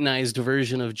Satanized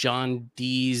version of John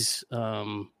Dee's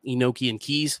Enochian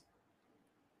Keys.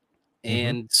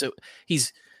 And so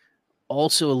he's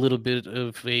also a little bit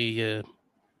of a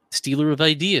stealer of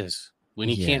ideas. When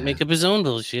he can't make up his own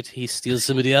bullshit, he steals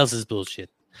somebody else's bullshit.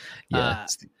 Yeah,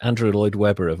 it's the Andrew Lloyd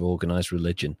Webber of organized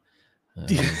religion.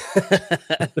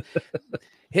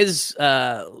 His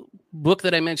book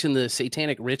that I mentioned, The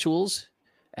Satanic Rituals,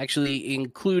 actually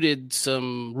included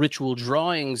some ritual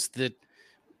drawings that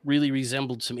really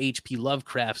resembled some H.P.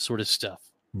 Lovecraft sort of stuff.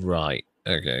 Right.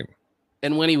 Okay.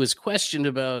 And when he was questioned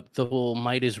about the whole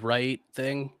Might is Right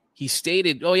thing, he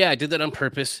stated, "Oh, yeah, I did that on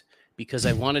purpose because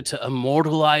I wanted to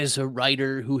immortalize a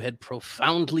writer who had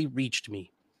profoundly reached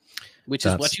me," which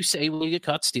is what you say when you get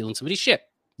caught stealing somebody's shit.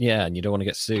 Yeah, and you don't want to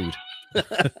get sued.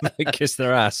 They kiss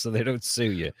their ass so they don't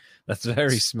sue you. That's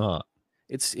very smart.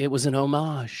 It was an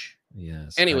homage.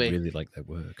 Yes. Anyway, I really like their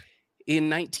work. In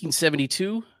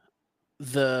 1972,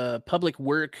 the public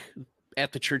work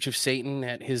at the Church of Satan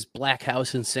at his black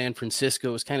house in San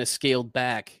Francisco was kind of scaled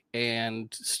back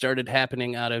and started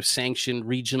happening out of sanctioned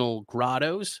regional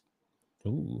grottos.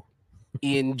 Ooh.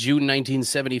 In June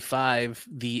 1975,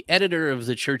 the editor of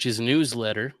the church's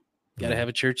newsletter, got to have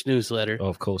a church newsletter. Oh,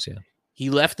 of course, yeah. He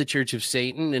left the Church of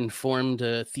Satan and formed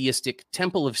a theistic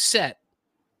Temple of Set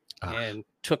and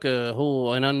took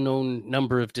an unknown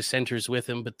number of dissenters with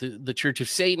him. But the Church of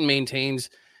Satan maintains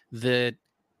that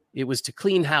it was to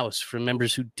clean house from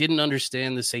members who didn't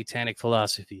understand the satanic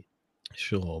philosophy.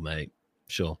 Sure, mate.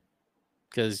 Sure.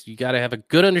 Because you got to have a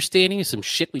good understanding of some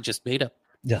shit we just made up.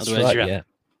 That's right, yeah.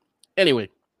 Anyway,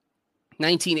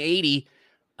 1980,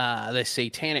 the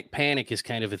satanic panic is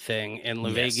kind of a thing, and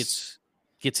LaVey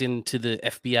gets into the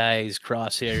FBI's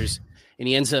crosshairs, and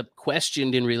he ends up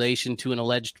questioned in relation to an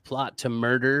alleged plot to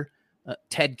murder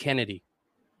Ted Kennedy.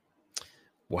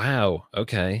 Wow.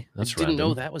 Okay. I didn't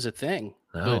know that was a thing.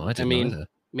 No, I didn't know that.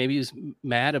 Maybe he was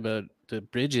mad about the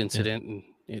bridge incident, and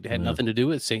it had nothing to do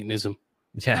with Satanism.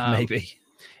 Yeah, maybe.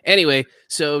 Anyway,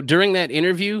 so during that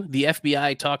interview, the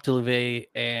FBI talked to LaVey,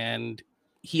 and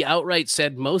he outright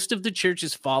said most of the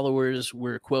church's followers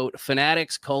were, quote,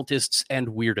 fanatics, cultists, and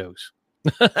weirdos.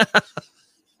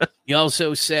 He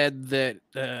also said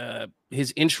that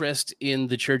his interest in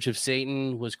the Church of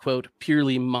Satan was, quote,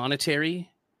 purely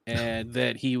monetary, and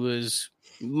that he was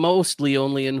mostly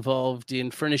only involved in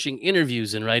furnishing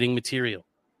interviews and writing material.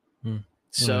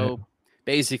 So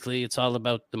basically, it's all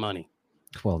about the money.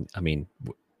 Well, I mean,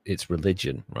 it's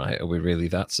religion, right? Are we really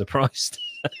that surprised?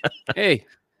 Hey,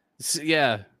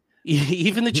 yeah.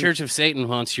 Even the Church of Satan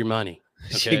wants your money.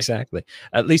 Okay? Exactly.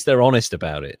 At least they're honest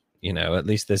about it. You know, at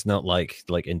least there's not like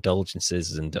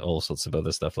indulgences and all sorts of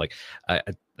other stuff. Like, I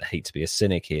hate to be a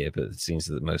cynic here, but it seems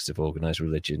that most of organized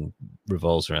religion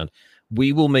revolves around,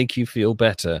 we will make you feel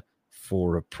better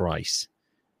for a price.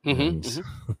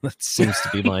 That seems to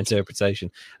be my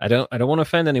interpretation. I don't want to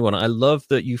offend anyone. I love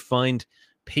that you find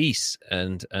peace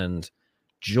and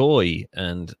joy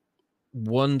and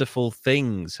wonderful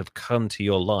things have come to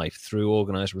your life through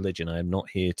organized religion. I am not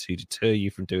here to deter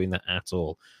you from doing that at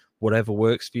all. Whatever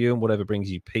works for you and whatever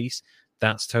brings you peace,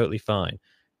 that's totally fine.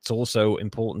 It's also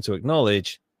important to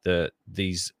acknowledge that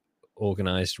these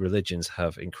organized religions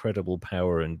have incredible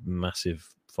power and massive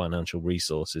financial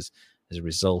resources as a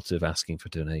result of asking for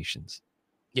donations.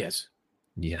 Yes.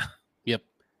 Yeah. Yep.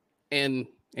 And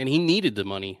he needed the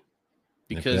money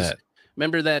because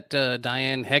remember that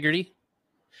Diane Hegarty?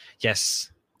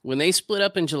 Yes. When they split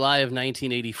up in July of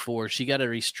 1984, she got a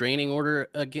restraining order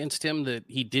against him that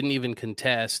he didn't even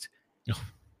contest. Oh,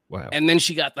 wow. And then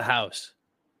she got the house,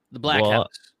 the black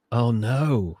house. Oh,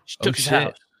 no. She took his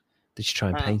house. Did she try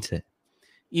and paint it?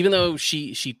 Even though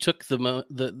she took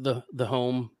the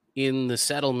home in the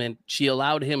settlement, she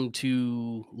allowed him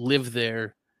to live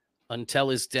there until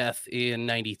his death in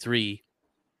 93.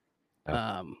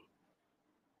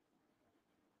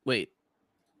 Wait.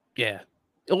 Yeah.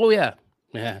 Oh, yeah.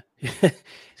 Yeah.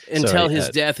 Until his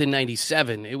death in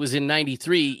 97. It was in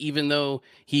 93, even though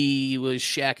he was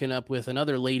shacking up with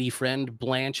another lady friend,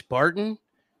 Blanche Barton.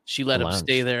 She let him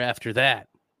stay there after that.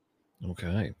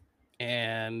 Okay.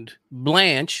 And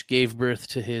Blanche gave birth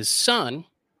to his son.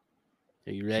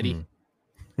 Are you ready?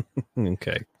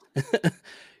 Okay.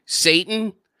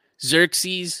 Satan,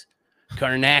 Xerxes,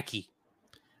 Karnacki.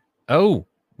 Oh,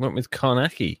 went with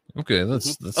Karnacki. Okay,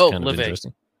 that's kind of LaVey.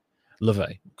 interesting.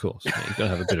 LaVey, of course. Yeah, you've got to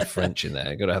have a bit of French in there.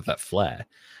 You've got to have that flair.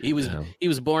 He was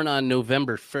born on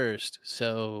November 1st,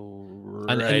 so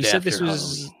and you said this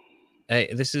was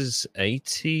this is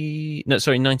 93.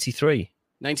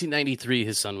 1993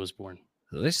 his son was born.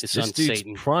 This dude's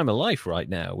Satan. Prime of life right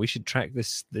now. We should track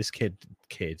this kid.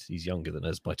 He's younger than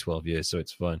us by 12 years, so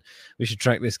it's fine. We should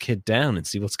track this kid down and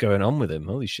see what's going on with him.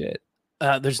 Holy shit.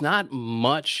 There's not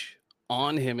much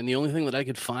on him, and the only thing that I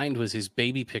could find was his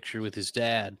baby picture with his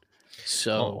dad.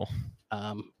 So,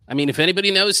 I mean, if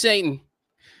anybody knows Satan,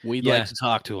 we'd like to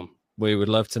talk to him. We would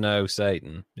love to know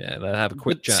Satan. Yeah, let's have a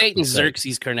quick chat. Satan,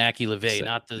 Xerxes, Karnacki, LaVey,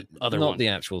 not the other one. Not the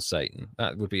actual Satan.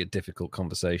 That would be a difficult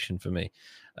conversation for me.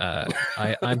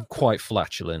 I'm quite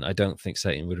flatulent. I don't think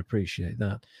Satan would appreciate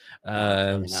that.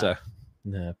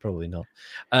 No, probably not.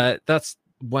 That's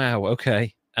wow.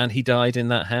 Okay, and he died in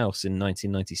that house in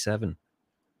 1997.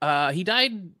 He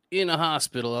died in a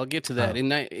hospital. I'll get to that.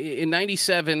 In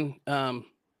 97,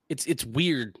 it's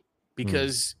weird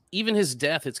because even his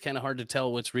death, it's kind of hard to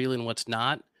tell what's real and what's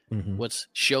not, what's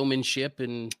showmanship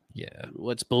and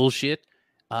what's bullshit.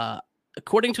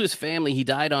 According to his family, he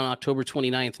died on October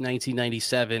 29th,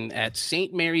 1997 at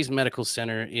St. Mary's Medical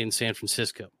Center in San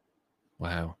Francisco.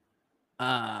 Wow.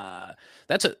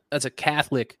 That's a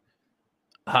Catholic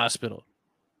hospital.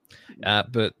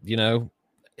 But,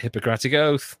 Hippocratic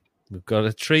Oath. We've got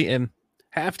to treat him.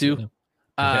 Have to.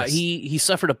 Yes. He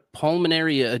suffered a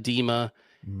pulmonary edema,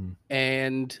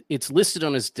 and it's listed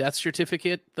on his death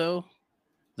certificate, though,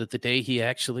 that the day he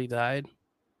actually died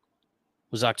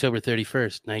was October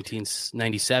 31st,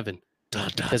 1997.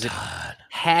 Because it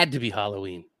had to be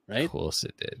Halloween, right? Of course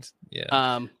it did.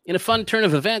 Yeah. In a fun turn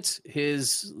of events,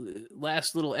 his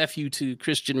last little FU to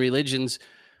Christian religions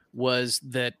was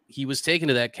that he was taken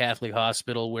to that Catholic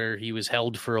hospital where he was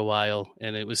held for a while,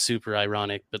 and it was super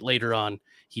ironic. But later on,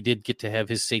 he did get to have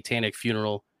his satanic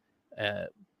funeral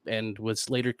and was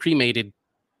later cremated.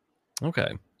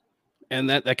 Okay. And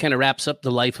that kind of wraps up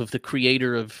the life of the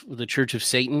creator of the Church of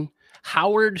Satan,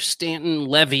 Howard Stanton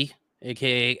LaVey,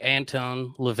 a.k.a.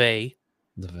 Anton LaVey,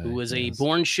 who was a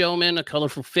born showman, a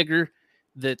colorful figure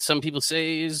that some people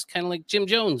say is kind of like Jim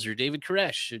Jones or David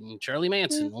Koresh and Charlie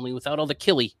Manson, only without all the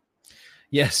killy.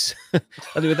 Yes,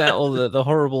 only without all the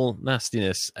horrible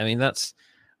nastiness. I mean, that's...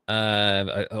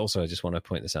 I just want to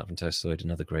point this out from Toastoid.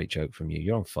 Another great joke from you.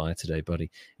 You're on fire today, buddy.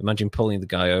 Imagine pulling the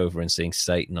guy over and seeing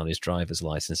Satan on his driver's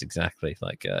license. Exactly.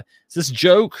 Like, is this a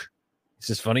joke? Is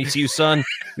this funny to you, son?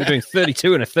 You're doing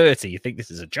 32 and a 30. You think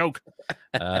this is a joke?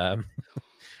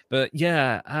 But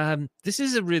yeah, this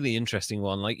is a really interesting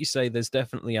one. Like you say, there's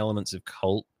definitely elements of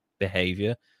cult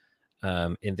behavior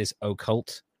in this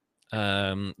occult. But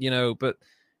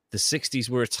the 60s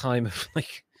were a time of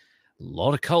like a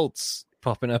lot of cults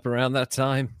popping up around that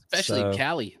time, especially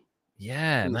Cali.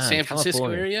 Yeah, man, San Francisco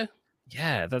California. area.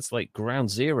 Yeah, that's like ground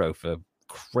zero for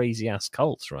crazy ass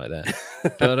cults right there.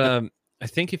 But I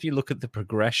think if you look at the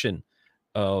progression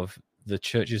of the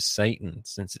Church of Satan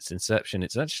since its inception,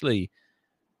 it's actually,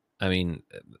 I mean,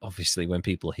 obviously when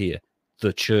people hear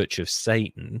the Church of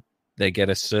Satan, they get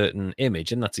a certain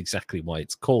image, and that's exactly why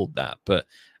it's called that. But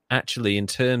actually, in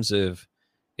terms of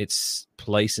its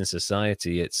place in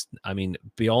society, it's, I mean,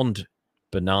 beyond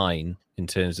benign in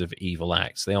terms of evil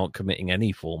acts. They aren't committing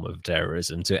any form of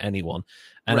terrorism to anyone.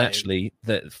 And actually,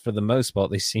 that for the most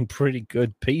part, they seem pretty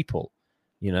good people,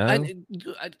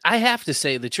 I have to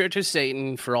say the Church of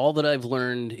Satan, for all that I've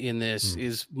learned in this,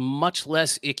 is much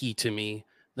less icky to me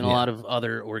than a lot of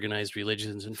other organized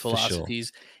religions and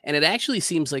philosophies. Sure. And it actually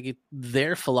seems like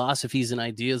their philosophies and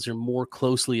ideas are more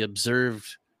closely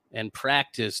observed and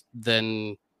practiced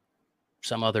than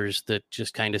some others that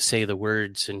just kind of say the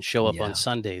words and show up on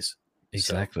Sundays.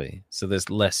 Exactly. So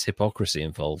there's less hypocrisy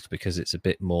involved because it's a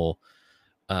bit more,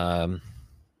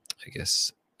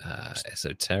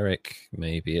 esoteric,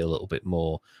 maybe a little bit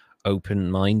more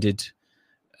open-minded.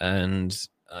 And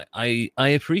I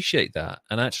appreciate that.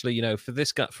 And actually, for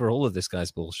this guy, for all of this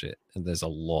guy's bullshit, and there's a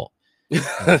lot,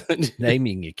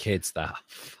 naming your kids that,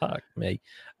 fuck me.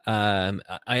 I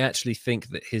actually think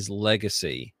that his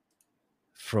legacy,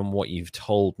 from what you've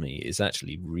told me, is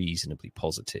actually reasonably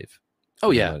positive.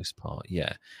 For the most part.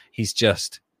 Yeah. He's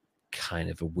just kind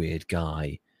of a weird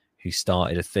guy who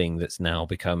started a thing that's now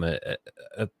become a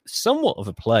somewhat of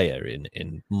a player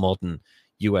in modern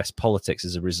US politics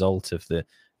as a result of the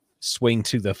swing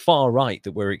to the far right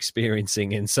that we're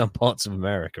experiencing in some parts of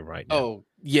America right now. Oh,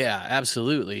 yeah,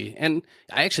 absolutely. And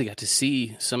I actually got to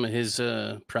see some of his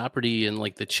property and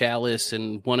like the chalice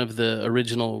and one of the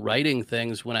original writing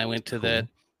things when I went to that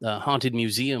haunted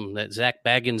museum, that Zach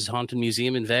Baggins haunted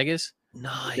museum in Vegas.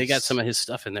 Nice. They got some of his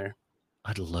stuff in there.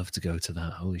 I'd love to go to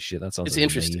that. Holy shit, that sounds It's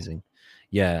interesting. amazing.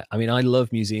 Yeah, I mean, I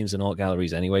love museums and art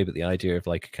galleries anyway, but the idea of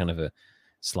like kind of a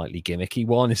slightly gimmicky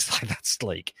one is like, that's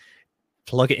like,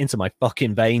 plug it into my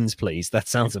fucking veins, please. That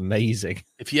sounds amazing.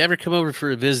 If you ever come over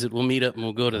for a visit, we'll meet up and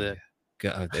we'll go to that.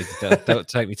 God, don't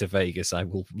take me to Vegas. I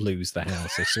will lose the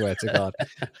house. I swear to God.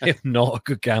 I'm not a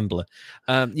good gambler.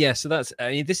 Yeah, so that's,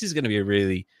 I mean, this is going to be a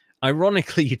really,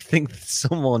 ironically, you'd think that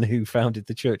someone who founded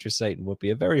the Church of Satan would be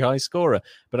a very high scorer,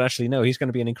 but actually, no, he's going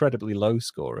to be an incredibly low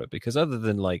scorer because other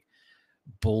than like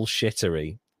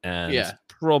bullshittery and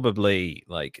probably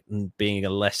like being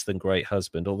a less than great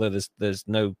husband, although there's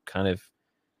no kind of,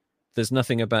 there's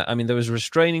nothing about, I mean, there was a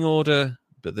restraining order,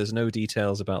 but there's no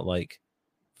details about like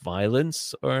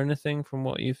violence or anything from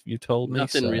what you've told me.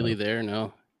 Nothing really there,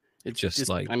 no. It's just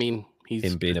like, I mean, he's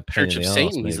him being a pain Church in of the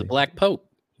Satan. arse, He's the Black Pope.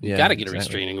 You got to get a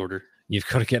restraining order. You've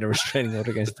got to get a restraining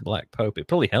order against the Black Pope. It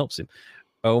probably helps him.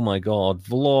 Oh my God,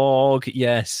 vlog.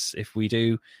 Yes, if we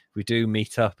do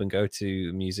meet up and go to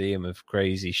a museum of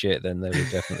crazy shit, then there would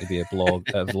definitely be a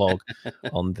vlog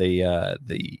on the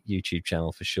YouTube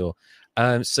channel for sure.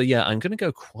 So yeah, I'm going to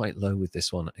go quite low with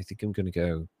this one. I think I'm going to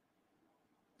go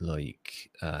like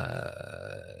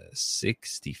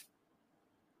 60.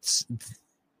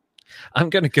 I'm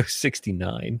going to go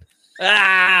 69.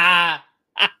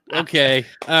 Okay,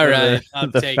 all right.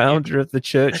 The founder of the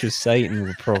Church of Satan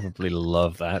will probably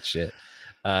love that shit.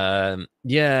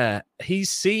 Yeah,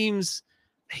 he's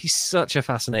such a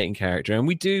fascinating character,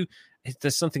 and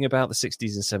there's something about the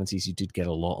 60s and 70s. You did get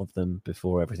a lot of them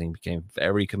before everything became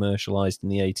very commercialized in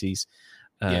the 80s.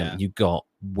 You got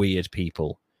weird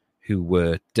people who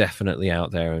were definitely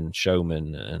out there and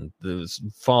showmen, and there was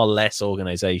far less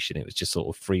organization. It was just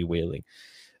sort of freewheeling.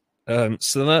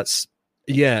 So that's,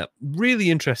 yeah,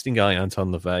 really interesting guy,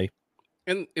 Anton LaVey.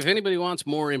 And if anybody wants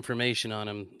more information on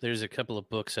him, there's a couple of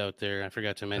books out there. I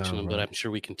forgot to mention them, but I'm sure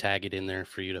we can tag it in there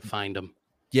for you to find them.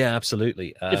 Yeah,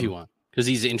 absolutely. If you want, because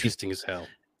he's interesting as hell.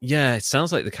 Yeah, it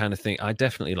sounds like the kind of thing. I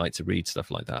definitely like to read stuff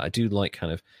like that. I do like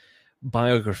kind of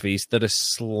biographies that are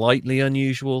slightly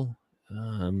unusual.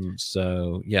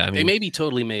 So yeah, I mean, they may be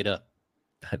totally made up.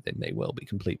 They may well be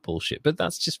complete bullshit, but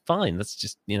that's just fine. That's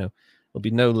just, there'll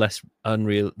be no less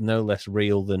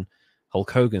real than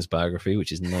Hulk Hogan's biography,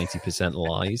 which is 90%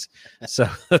 lies. So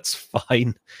that's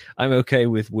fine. I'm okay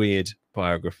with weird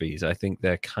biographies. I think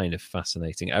they're kind of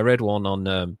fascinating. I read one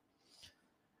on,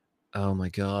 oh my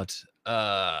God,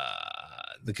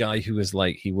 the guy who was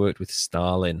like, he worked with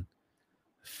Stalin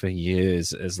for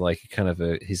years as like kind of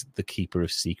the keeper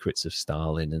of secrets of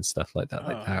Stalin and stuff like that.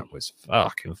 Like that was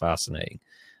fucking fascinating.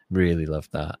 Really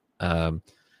loved that.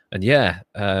 And yeah,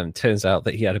 turns out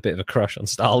that he had a bit of a crush on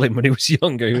Stalin when he was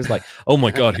younger. He was like, oh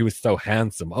my God, he was so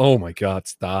handsome. Oh my God,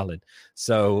 Stalin.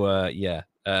 So yeah,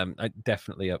 I'm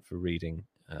definitely up for reading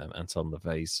Anton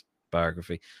LaVey's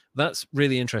biography. That's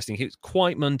really interesting. He was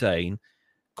quite mundane,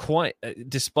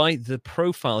 despite the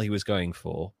profile he was going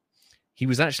for, he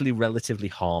was actually relatively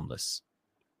harmless,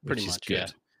 which is good. Yeah.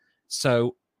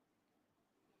 So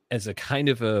as a kind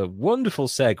of a wonderful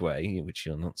segue, which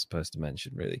you're not supposed to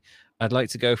mention really, I'd like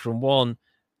to go from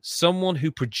someone who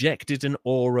projected an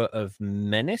aura of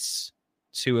menace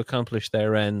to accomplish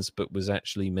their ends, but was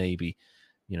actually maybe,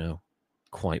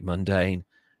 quite mundane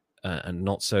and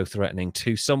not so threatening,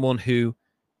 to someone who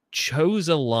chose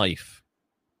a life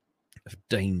of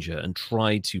danger and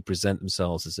tried to present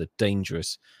themselves as a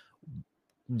dangerous,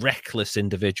 reckless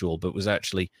individual, but was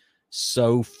actually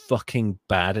so fucking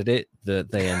bad at it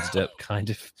that they ended up kind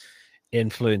of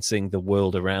influencing the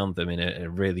world around them in a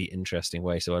really interesting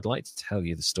way. So I'd like to tell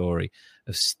you the story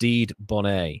of Stede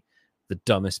Bonnet, the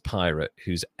dumbest pirate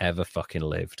who's ever fucking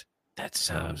lived. That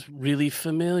sounds really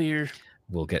familiar.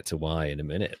 We'll get to why in a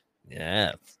minute.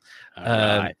 Yeah. All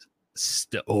right.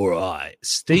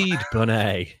 Stede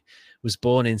Bonnet was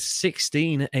born in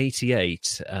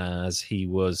 1688 as he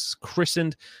was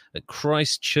christened at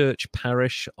Christ Church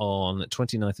Parish on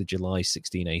 29th of July,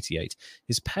 1688.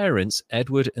 His parents,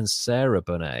 Edward and Sarah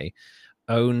Bonnet,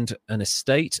 owned an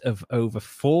estate of over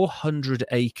 400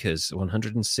 acres,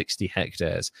 160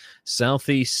 hectares,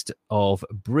 southeast of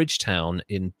Bridgetown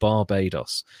in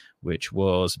Barbados, which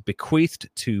was bequeathed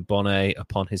to Bonnet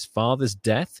upon his father's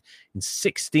death in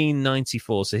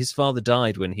 1694. So his father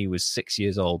died when he was 6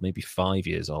 years old, maybe 5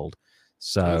 years old.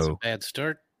 So that's a bad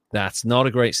start. That's not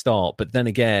a great start. But then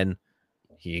again,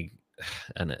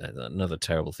 another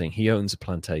terrible thing, he owns a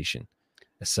plantation,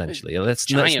 essentially.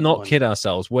 Let's not kid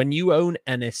ourselves. When you own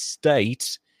an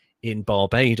estate in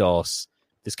Barbados,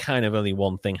 there's kind of only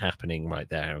one thing happening right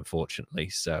there, unfortunately.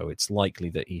 So it's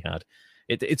likely that he had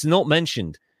It's not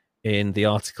mentioned in the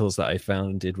articles that I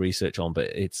found and did research on, but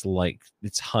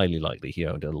it's highly likely he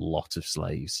owned a lot of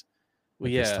slaves. Well,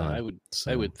 yeah,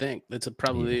 I would think that's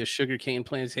probably a sugarcane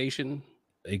plantation.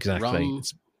 Exactly. Rum.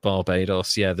 It's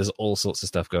Barbados. Yeah, there's all sorts of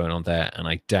stuff going on there, and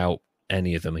I doubt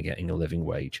any of them are getting a living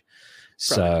wage.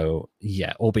 So,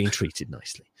 yeah, or being treated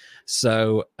nicely.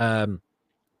 So,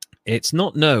 it's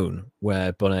not known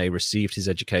where Bonnet received his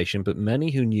education, but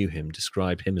many who knew him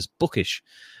described him as bookish.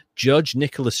 Judge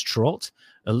Nicholas Trott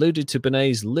alluded to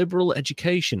Bonnet's liberal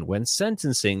education when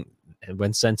sentencing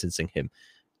him.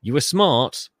 You were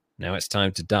smart. Now it's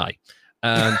time to die.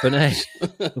 Bonnet,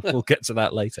 we'll get to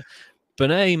that later.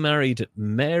 Bonnet married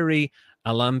Mary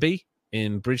Allambie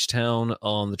in Bridgetown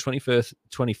on the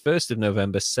 21st of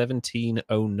November,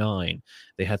 1709.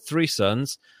 They had 3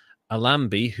 sons.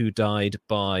 Allambie, who died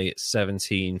by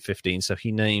 1715. So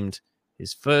he named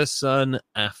his first son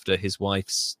after his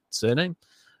wife's surname.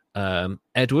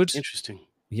 Edward. Interesting.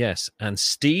 Yes. And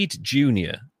Stede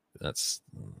Jr.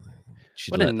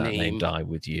 Should let that name die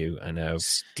with you. I know.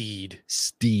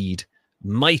 Stede.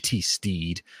 Mighty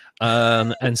Stede.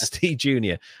 And Stede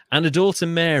Jr. And a daughter,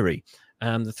 Mary.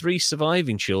 And the 3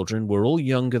 surviving children were all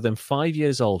younger than 5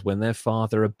 years old when their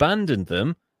father abandoned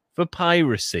them for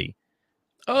piracy.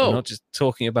 Oh. We're not just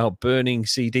talking about burning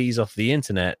CDs off the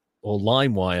internet or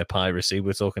LimeWire piracy.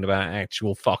 We're talking about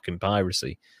actual fucking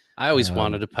piracy. I always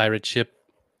wanted a pirate ship.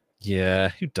 Yeah,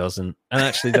 who doesn't? And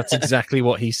actually, that's exactly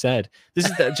what he said.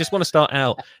 I just want to start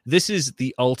out. This is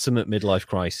the ultimate midlife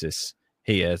crisis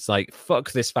here. It's like,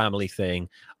 fuck this family thing.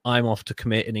 I'm off to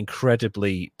commit an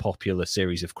incredibly popular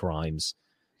series of crimes.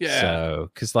 Yeah. So,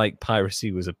 because like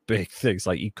piracy was a big thing. It's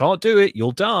like, you can't do it,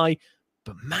 you'll die.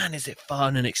 But man, is it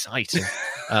fun and exciting.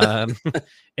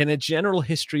 In a general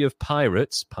history of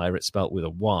pirates, pirate spelt with a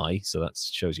Y, so that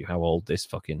shows you how old this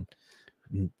fucking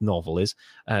novel is.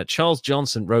 Charles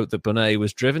Johnson wrote that Bonnet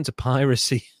was driven to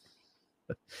piracy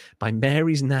by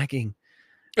Mary's nagging.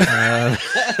 I've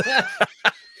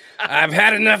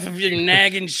had enough of your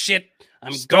nagging shit.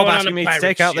 I'm going on a pirate to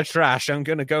take ship. out the trash. I'm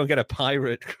going to go and get a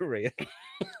pirate career.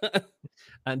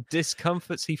 And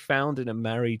discomforts he found in a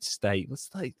married state.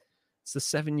 It's the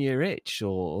 7-year itch,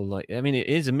 or like, I mean, it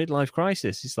is a midlife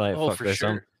crisis. It's like, fuck this.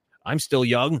 Sure. I'm still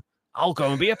young. I'll go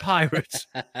and be a pirate.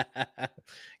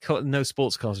 No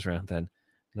sports cars around then.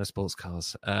 No sports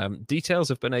cars.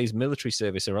 Details of Bonnet's military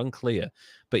service are unclear,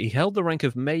 but he held the rank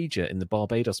of major in the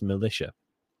Barbados militia.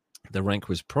 The rank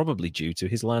was probably due to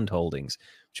his land holdings,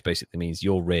 which basically means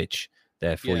you're rich,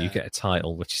 therefore you get a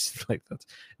title, which is like that.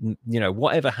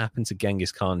 Whatever happened to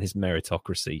Genghis Khan, his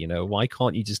meritocracy? Why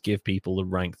can't you just give people the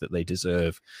rank that they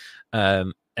deserve?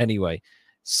 Anyway.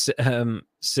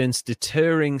 Since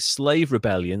deterring slave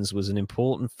rebellions was an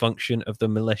important function of the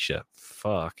militia.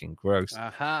 Fucking gross.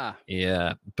 Aha.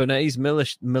 Yeah. Bonnet's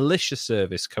militia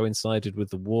service coincided with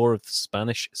the War of the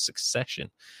Spanish Succession,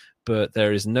 but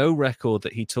there is no record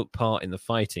that he took part in the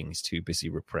fighting. He's too busy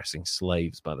repressing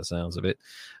slaves by the sounds of it.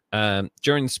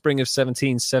 During the spring of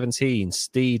 1717,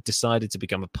 Stede decided to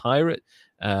become a pirate,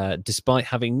 despite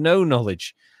having no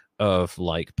knowledge of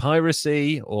like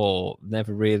piracy or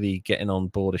never really getting on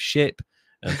board a ship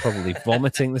and probably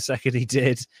vomiting the second he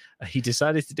did. He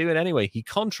decided to do it anyway. He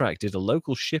contracted a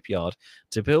local shipyard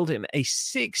to build him a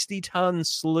 60-ton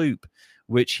sloop,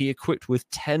 which he equipped with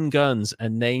 10 guns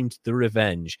and named the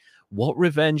Revenge. What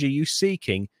revenge are you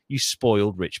seeking, you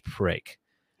spoiled rich prick?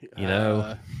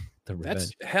 The Revenge.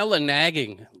 That's hella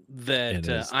nagging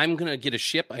that I'm going to get a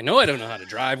ship. I know I don't know how to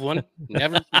drive one.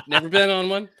 Never been on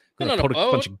one. Put a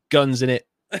bunch of guns in it,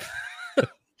 and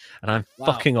I'm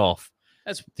fucking off.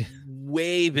 That's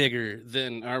way bigger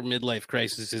than our midlife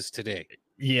crisis is today.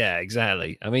 Yeah,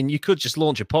 exactly. I mean, you could just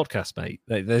launch a podcast, mate.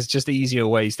 There's just easier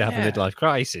ways to have a midlife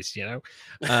crisis,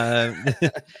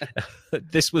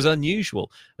 This was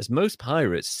unusual, as most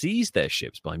pirates seized their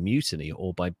ships by mutiny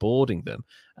or by boarding them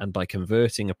and by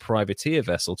converting a privateer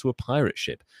vessel to a pirate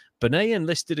ship. Bonnet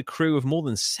enlisted a crew of more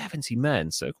than 70 men,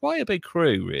 so quite a big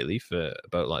crew, really, for a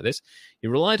boat like this. He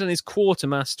relied on his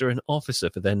quartermaster and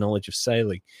officer for their knowledge of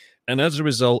sailing, and as a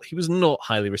result, he was not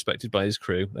highly respected by his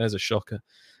crew. There's a shocker.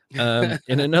 In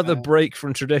another break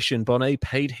from tradition, Bonnet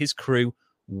paid his crew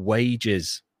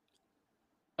wages.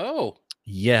 Oh.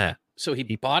 Yeah. So he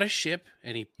bought a ship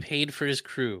and he paid for his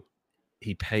crew.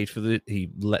 He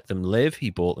let them live.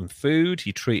 He bought them food.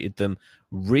 He treated them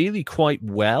really quite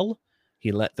well.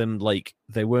 He let them,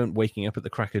 they weren't waking up at the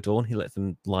crack of dawn. He let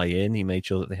them lie in. He made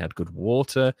sure that they had good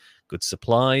water, good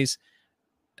supplies.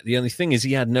 The only thing is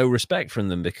he had no respect from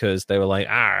them because they were like,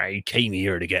 I came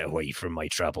here to get away from my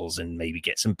troubles and maybe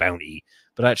get some bounty.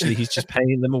 But actually, he's just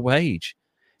paying them a wage.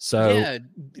 So yeah,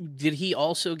 did he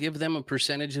also give them a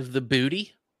percentage of the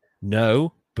booty?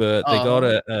 no, but they got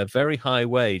a very high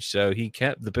wage, so he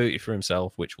kept the booty for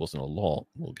himself, which wasn't a lot.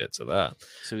 We'll get to that.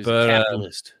 So he's But a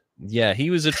capitalist. yeah, he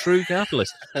was a true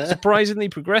capitalist. Surprisingly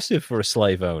progressive for a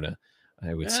slave owner,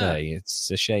 I would Yeah. say.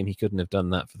 It's a shame he couldn't have done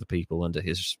that for the people under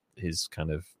his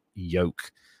kind of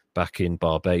yoke back in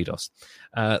Barbados.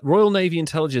 Royal Navy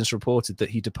intelligence reported that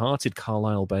he departed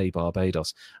Carlisle Bay,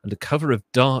 Barbados, under cover of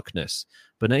darkness.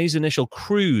 Bonnet's initial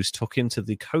cruise took him to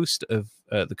the coast of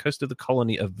the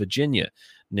colony of Virginia,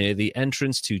 near the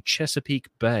entrance to Chesapeake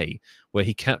Bay, where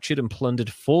he captured and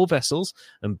plundered 4 vessels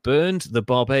and burned the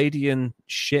Barbadian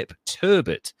ship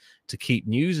Turbot to keep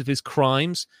news of his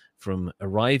crimes from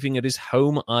arriving at his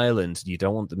home island. You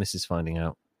don't want the missus finding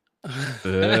out.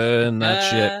 Burn that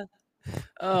ship.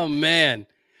 Oh man!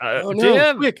 Oh no!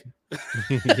 Damn. Quick!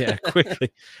 Yeah,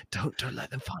 quickly. Don't let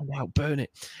them find out. Burn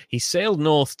it. He sailed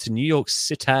north to New York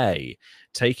City,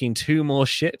 taking 2 more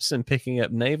ships and picking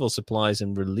up naval supplies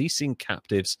and releasing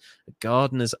captives at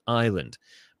Gardiner's Island.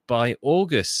 By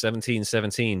August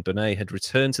 1717, Bonnet had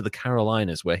returned to the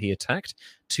Carolinas, where he attacked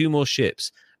 2 more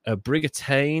ships, a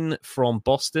brigantine from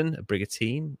Boston,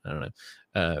 brigantine from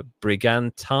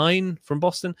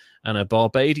Boston, and a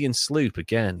Barbadian sloop.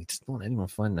 Again, he doesn't want anyone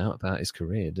finding out about his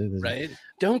career, does he? Right?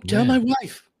 Don't tell my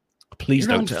wife. Please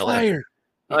You're don't tell her. fire.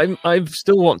 I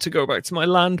still want to go back to my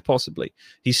land, possibly.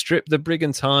 He stripped the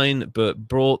brigantine, but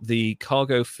brought the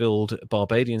cargo-filled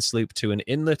Barbadian sloop to an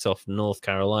inlet off North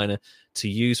Carolina to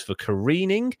use for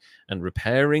careening and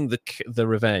repairing the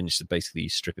Revenge. So basically, you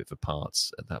strip it for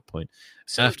parts at that point.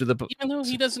 So After the even though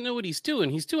he doesn't know what he's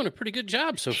doing a pretty good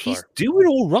job so far. He's doing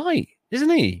all right, isn't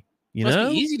he? Must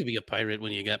be easy to be a pirate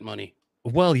when you got money.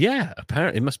 Well, yeah,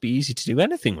 apparently it must be easy to do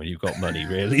anything when you've got money,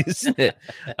 really, isn't it?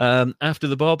 After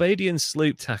the Barbadian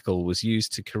sloop tackle was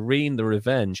used to careen the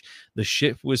Revenge, the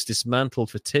ship was dismantled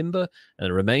for timber and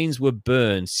the remains were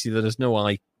burned. See, there's no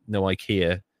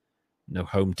IKEA, no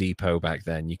Home Depot back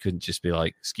then. You couldn't just be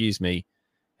like, excuse me,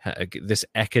 this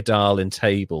Ekerdalen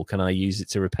table, can I use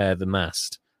it to repair the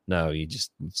mast? No, you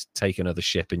just take another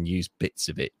ship and use bits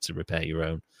of it to repair your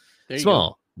own.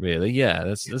 Smart. Really? Yeah,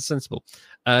 that's sensible.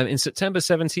 In September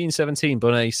 1717,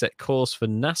 Bonnet set course for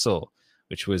Nassau,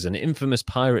 which was an infamous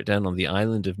pirate den on the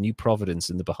island of New Providence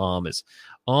in the Bahamas.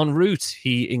 En route,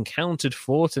 he encountered,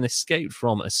 fought, and escaped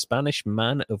from a Spanish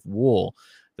man of war.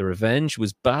 The Revenge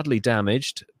was badly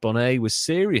damaged, Bonnet was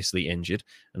seriously injured,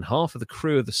 and half of the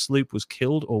crew of the sloop was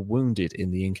killed or wounded in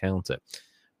the encounter.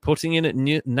 Putting in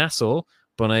at Nassau,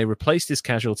 Bonnet replaced his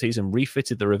casualties and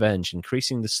refitted the Revenge,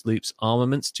 increasing the sloop's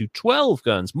armaments to 12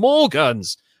 guns. More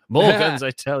guns! More guns,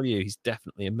 I tell you. He's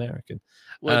definitely American.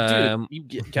 Well,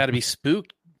 dude, you got to be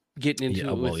spooked getting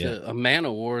into a man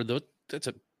of war. That's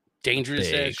a dangerous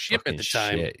ship at the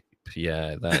time. Ship.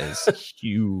 Yeah, that is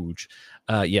huge.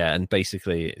 And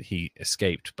basically he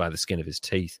escaped by the skin of his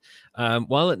teeth.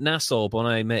 While at Nassau,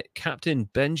 Bonnet met Captain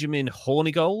Benjamin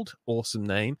Hornigold, awesome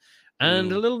name,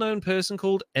 and a little-known person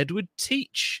called Edward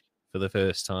Teach for the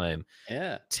first time.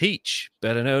 Yeah. Teach,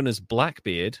 better known as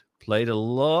Blackbeard, played a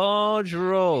large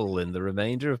role in the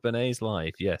remainder of Bonnet's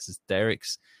life. Yes, it's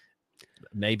Derek's,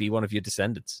 maybe one of your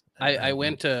descendants. I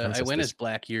went as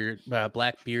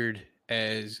Blackbeard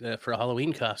as for a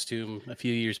Halloween costume a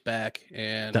few years back,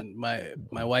 and my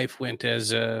wife went as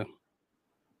the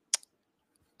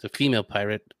female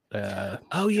pirate.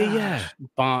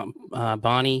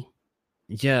 Bonnie.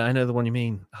 Yeah, I know the one you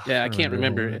mean. Yeah, I can't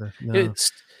remember. No.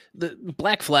 It's the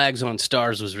Black Flags on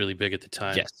Stars was really big at the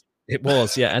time. Yes, it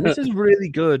was. Yeah, and this is really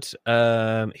good.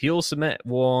 He also met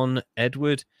one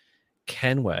Edward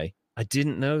Kenway. I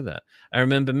didn't know that. I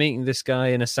remember meeting this guy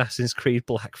in Assassin's Creed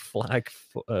Black Flag.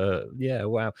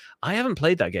 Wow. I haven't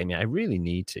played that game yet. I really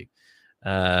need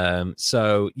to.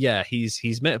 So yeah,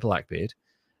 he's met Blackbeard,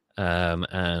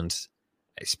 and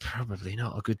it's probably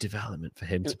not a good development for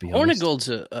him, to be honest. Hornigold's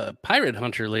a pirate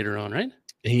hunter later on, right?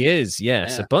 He is,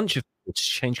 yes. Yeah. A bunch of people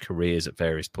change careers at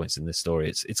various points in this story.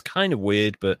 It's kind of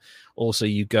weird, but also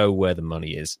you go where the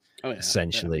money is,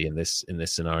 essentially, in this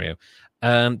scenario.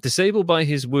 Disabled by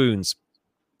his wounds,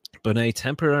 Bonnet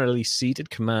temporarily ceded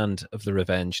command of the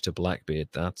Revenge to Blackbeard.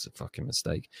 That's a fucking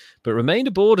mistake. But remained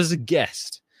aboard as a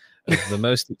guest of the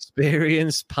most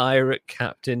experienced pirate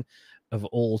captain of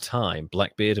all time.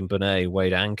 Blackbeard and Bonnet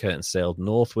weighed anchor and sailed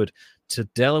northward to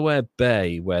Delaware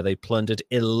Bay, where they plundered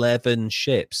 11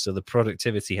 ships. So the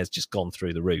productivity has just gone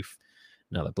through the roof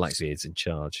now that Blackbeard's in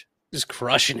charge. Just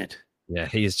crushing it. Yeah,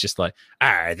 he is just like,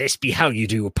 this be how you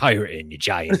do a pirating, you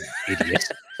giant idiot.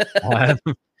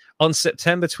 On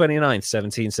September 29th,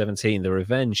 1717, the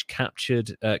Revenge,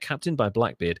 captured, captained by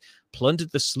Blackbeard,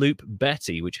 plundered the sloop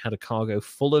Betty, which had a cargo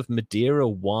full of Madeira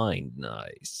wine.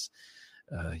 Nice.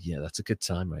 Yeah, that's a good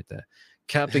time right there.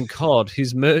 Captain Codd,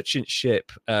 whose merchant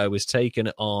ship was taken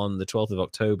on the 12th of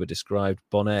October, described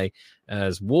Bonnet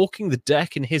as walking the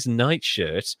deck in his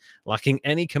nightshirt, lacking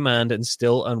any command and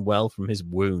still unwell from his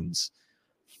wounds.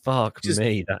 Fuck Just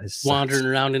me, that is wandering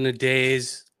around in a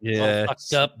daze, all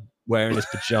fucked up, wearing his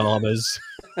pajamas.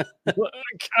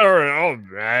 Carry on,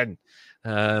 man.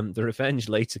 The Revenge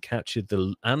later captured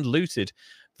and looted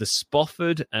the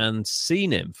Spofford and Sea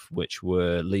Nymph, which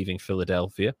were leaving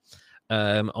Philadelphia.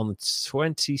 On the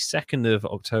 22nd of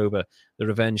October, the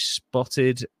Revenge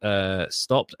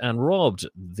stopped and robbed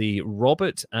the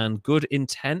Robert and Good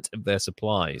Intent of their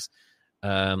supplies.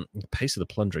 The pace of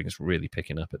the plundering is really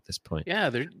picking up at this point. Yeah,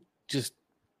 they're just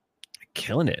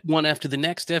killing it. One after the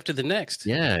next after the next.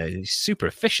 Yeah, he's super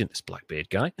efficient, this Blackbeard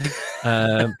guy.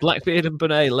 Blackbeard and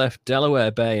Bonnet left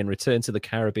Delaware Bay and returned to the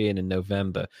Caribbean in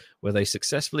November, where they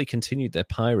successfully continued their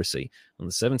piracy. On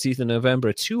the 17th of November,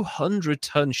 a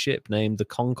 200-ton ship named the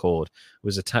Concord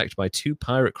was attacked by two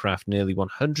pirate craft nearly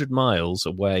 100 miles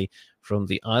away from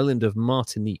the island of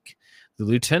Martinique. The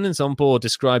lieutenants on board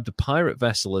described the pirate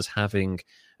vessel as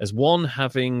one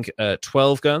having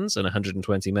 12 guns and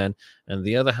 120 men, and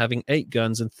the other having 8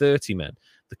 guns and 30 men.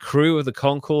 The crew of the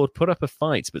Concord put up a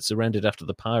fight, but surrendered after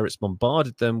the pirates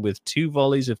bombarded them with 2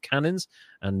 volleys of cannons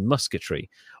and musketry.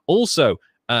 Also,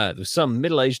 there was some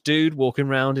middle-aged dude walking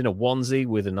around in a onesie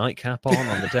with a nightcap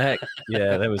on the deck.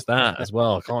 Yeah, there was that as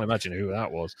well. I can't imagine who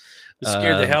that was. It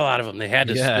scared the hell out of them. They had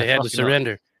to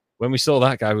surrender. When we saw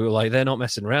that guy, we were like, they're not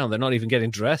messing around. They're not even getting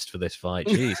dressed for this fight.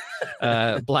 Jeez.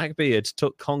 Blackbeard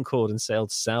took Concord and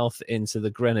sailed south into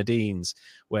the Grenadines,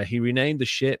 where he renamed the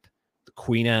ship the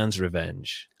Queen Anne's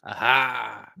Revenge.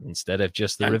 Aha! Instead of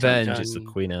just the Revenge, it's the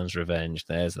Queen Anne's Revenge.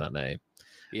 There's that name.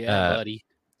 Yeah, buddy.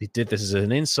 He did this as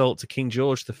an insult to King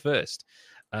George I.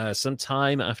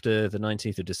 Sometime after the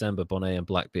 19th of December, Bonnet and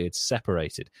Blackbeard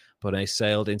separated. Bonnet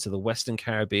sailed into the Western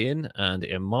Caribbean, and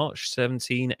in March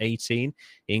 1718,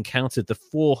 he encountered the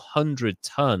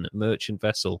 400-ton merchant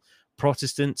vessel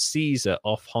Protestant Caesar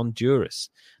off Honduras.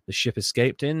 The ship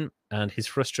escaped in, and his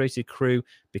frustrated crew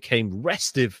became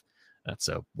restive. That's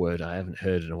a word I haven't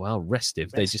heard in a while.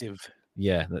 Restive. They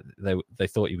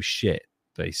thought he was shit.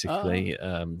 Basically,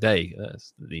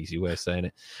 that's the easy way of saying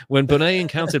it. When Bonnet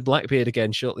encountered Blackbeard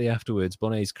again shortly afterwards,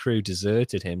 Bonnet's crew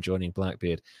deserted him, joining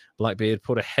Blackbeard. Blackbeard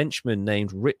put a henchman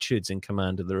named Richards in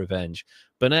command of the Revenge.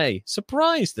 Bonnet,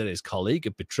 surprised that his colleague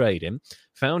had betrayed him,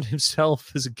 found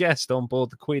himself as a guest on board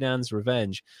the Queen Anne's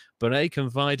Revenge. Bonnet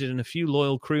confided in a few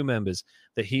loyal crew members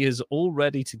that he is all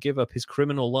ready to give up his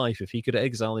criminal life if he could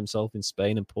exile himself in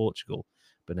Spain and Portugal.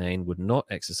 Bonnet would not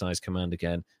exercise command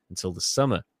again until the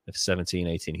summer of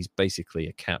 1718. He's basically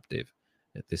a captive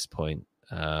at this point.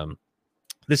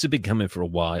 This had been coming for a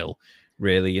while,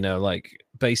 really.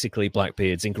 Basically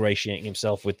Blackbeard's ingratiating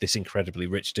himself with this incredibly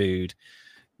rich dude,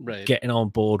 right? Getting on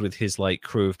board with his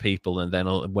crew of people, and then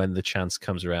when the chance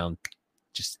comes around,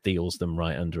 just steals them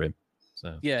right under him.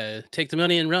 So yeah, take the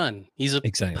money and run. He's a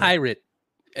pirate,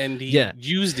 and he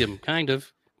used him kind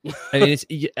of. I mean,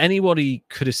 anybody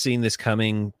could have seen this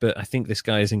coming, but I think this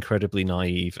guy is incredibly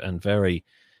naive and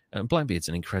Blackbeard's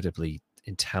an incredibly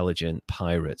intelligent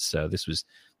pirate, so this was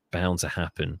bound to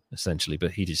happen, essentially, but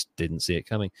he just didn't see it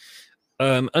coming.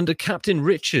 Under Captain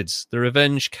Richards, the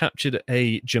Revenge captured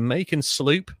a Jamaican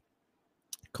sloop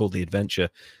called the Adventure,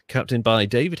 captained by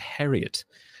David Heriot.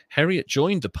 Heriot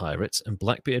joined the pirates, and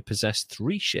Blackbeard possessed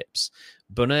 3 ships.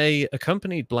 Bonnet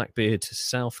accompanied Blackbeard to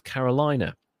South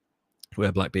Carolina,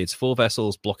 where Blackbeard's 4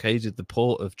 vessels blockaded the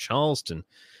port of Charlestown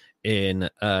in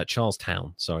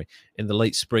the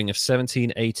late spring of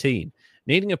 1718.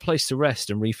 Needing a place to rest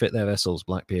and refit their vessels,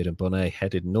 Blackbeard and Bonnet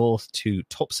headed north to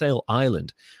Topsail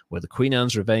Island, where the Queen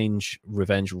Anne's Revenge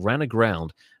ran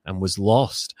aground and was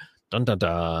lost. Dun dun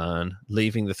dun!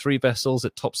 Leaving the 3 vessels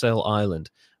at Topsail Island,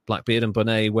 Blackbeard and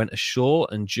Bonnet went ashore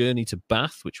and journeyed to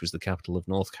Bath, which was the capital of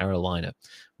North Carolina.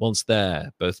 Once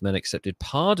there, both men accepted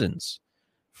pardons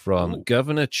from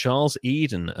Governor Charles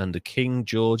Eden under King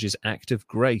George's Act of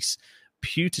Grace,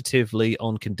 putatively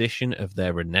on condition of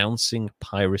their renouncing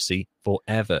piracy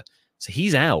forever. So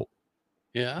he's out.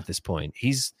 Yeah. At this point,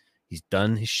 he's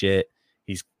done his shit.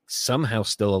 He's somehow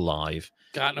still alive.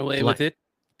 Gotten away with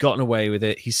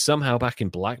it. He's somehow back in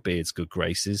Blackbeard's good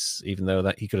graces, even though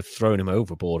that he could have thrown him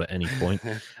overboard at any point.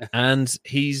 And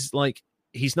he's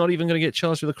not even going to get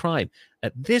charged with a crime.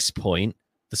 At this point,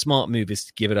 the smart move is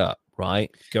to give it up.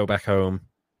 Right, go back home.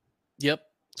 Yep,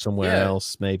 somewhere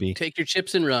else, maybe. Take your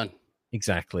chips and run.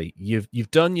 Exactly.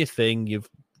 You've done your thing. You've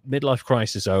midlife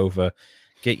crisis over.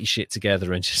 get your shit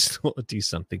together and just sort of do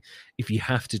something. If you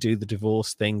have to do the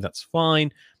divorce thing, that's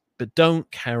fine, but don't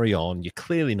carry on. You're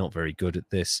clearly not very good at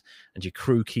this, and your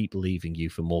crew keep leaving you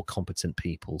for more competent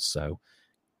people, so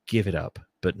give it up.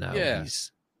 But no,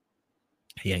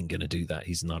 he ain't gonna do that.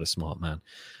 He's not a smart man.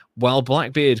 While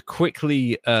Blackbeard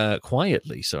quietly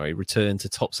returned to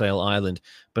Topsail Island,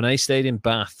 Bonnet stayed in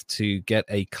Bath to get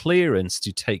a clearance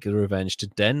to take the Revenge to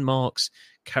Denmark's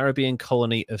Caribbean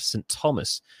colony of St.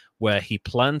 Thomas, where he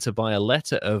planned to buy a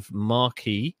letter of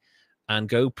marque and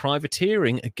go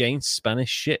privateering against Spanish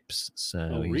ships.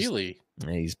 So really?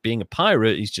 He's being a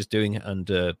pirate. He's just doing it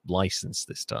under license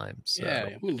this time. So. Yeah,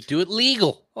 I'm going to do it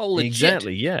legal. Oh, legit.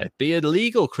 Exactly, yeah. Be a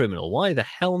legal criminal. Why the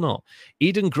hell not?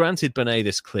 Eden granted Bonnet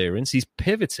this clearance. He's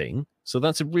pivoting, so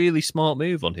that's a really smart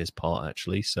move on his part,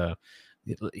 actually. So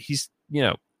he's,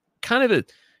 kind of a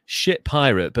shit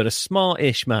pirate, but a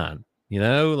smart-ish man.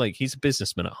 Like he's a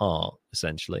businessman at heart,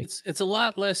 essentially. It's a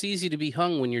lot less easy to be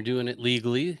hung when you're doing it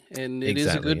legally, and it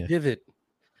is a good pivot.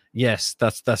 Yes,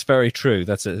 that's very true.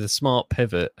 That's a smart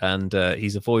pivot, and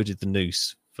he's avoided the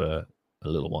noose for a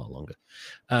little while longer.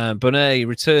 Bonnet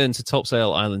returned to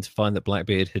Topsail Island to find that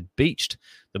Blackbeard had beached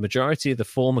the majority of the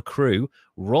former crew,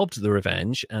 robbed the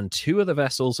Revenge and 2 other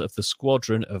vessels of the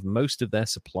squadron of most of their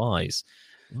supplies.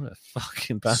 What a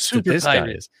fucking bastard Super this pirate.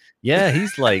 guy is. Yeah,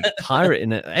 he's like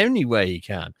pirating it any way he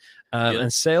can.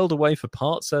 And sailed away for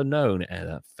parts unknown at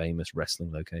that famous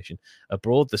wrestling location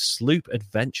aboard the sloop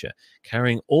Adventure,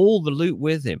 carrying all the loot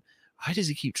with him. Why does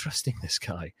he keep trusting this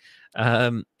guy?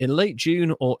 In late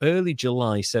June or early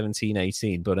July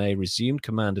 1718, Bonnet resumed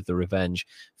command of the Revenge.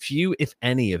 Few, if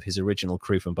any, of his original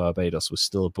crew from Barbados was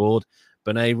still aboard.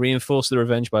 Bonnet reinforced the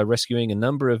Revenge by rescuing a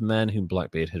number of men whom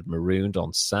Blackbeard had marooned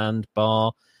on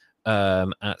Sandbar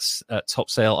at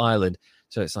Topsail Island.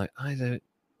 So it's like, either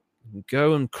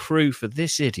go and crew for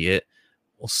this idiot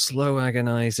or slow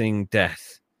agonizing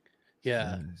death.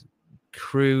 Yeah.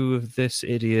 Crew of this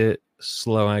idiot,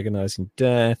 slow agonizing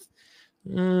death.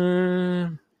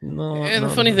 And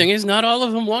the funny thing is, not all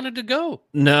of them wanted to go.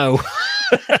 No.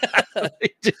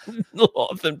 They didn't. A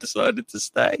lot of them decided to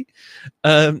stay.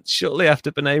 Shortly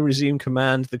after Bonnet resumed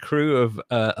command, the crew of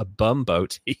a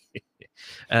bumboat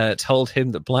told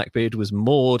him that Blackbeard was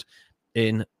moored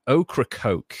in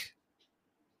Ocracoke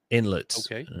Inlet.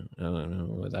 Okay. I don't know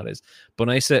where that is.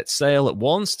 Bonnet set sail at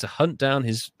once to hunt down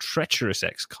his treacherous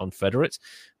ex-confederate,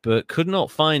 but could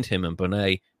not find him, and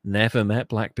Bonnet never met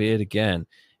Blackbeard again.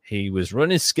 He was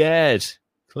running scared,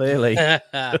 clearly.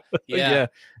 Yeah.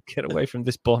 Get away from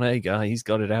this Bonnet guy. He's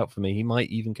got it out for me. He might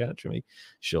even capture me.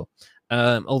 Sure.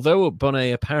 Although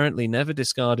Bonnet apparently never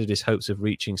discarded his hopes of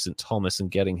reaching St. Thomas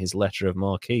and getting his letter of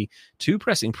marque, 2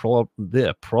 pressing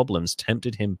problems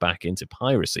tempted him back into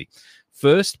piracy.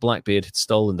 First, Blackbeard had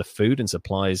stolen the food and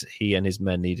supplies he and his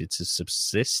men needed to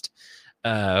subsist.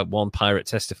 One pirate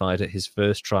testified at his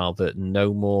first trial that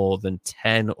no more than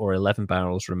 10 or 11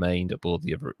 barrels remained aboard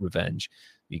the Revenge.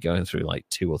 You're going through like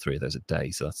 2 or 3 of those a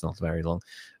day, so that's not very long.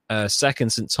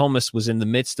 Second, St. Thomas was in the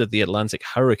midst of the Atlantic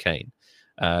hurricane,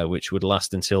 which would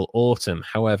last until autumn.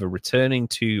 However, returning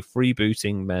to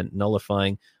freebooting meant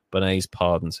nullifying Bonnet's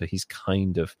pardon, so he's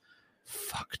kind of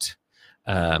fucked.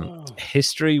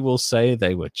 History will say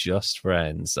they were just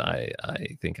friends. I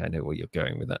think I know where you're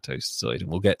going with that, Toastoid, and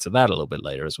we'll get to that a little bit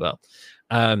later as well.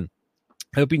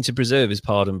 Hoping to preserve his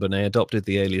pardon, Bonnet adopted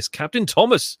the alias Captain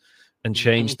Thomas and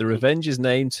changed the Revenge's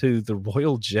name to the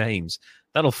Royal James.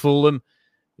 That'll fool them.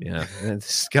 Yeah,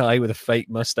 this guy with a fake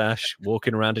mustache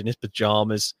walking around in his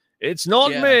pajamas. It's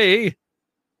not me.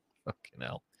 Fucking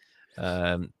hell.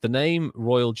 The name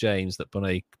Royal James that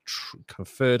Bonnet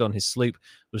conferred on his sloop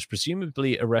was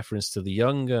presumably a reference to the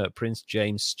younger Prince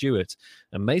James Stuart,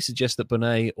 and may suggest that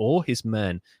Bonnet or his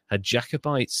men had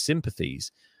Jacobite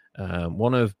sympathies.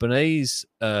 One of Bonnet's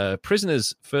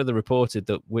prisoners further reported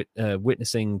that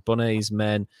witnessing Bonnet's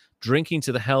men drinking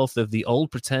to the health of the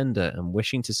old pretender and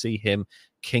wishing to see him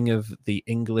king of the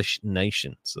English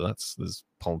nation. So there's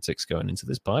politics going into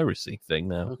this piracy thing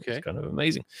now. Okay. It's kind of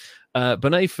amazing.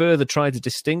 Bonnet further tried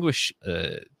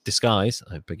to disguise,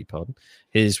 I beg your pardon,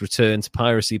 his return to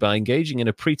piracy by engaging in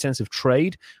a pretense of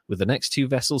trade with the next 2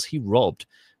 vessels he robbed.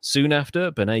 Soon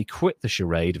after, Bonnet quit the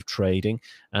charade of trading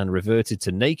and reverted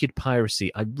to naked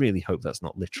piracy. I really hope that's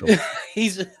not literal.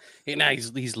 He's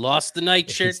lost the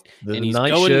nightshirt. The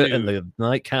nightshirt and the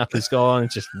nightcap is gone.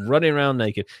 Just running around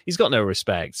naked. He's got no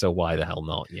respect, so why the hell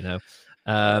not,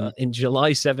 In July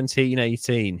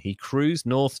 1718, he cruised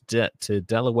north to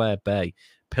Delaware Bay,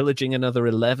 pillaging another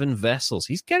 11 vessels.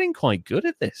 He's getting quite good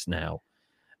at this now.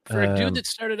 For a dude that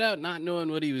started out not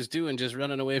knowing what he was doing, just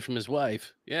running away from his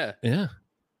wife. Yeah. Yeah.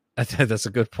 That's a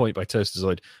good point by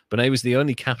Toasterzoid. Bonnet was the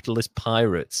only capitalist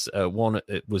pirates.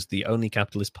 It was the only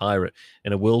capitalist pirate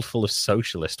in a world full of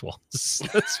socialist ones.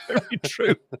 That's very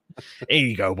true. Here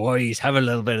you go, boys. Have a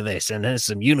little bit of this, and there's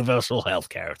some universal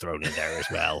healthcare thrown in there as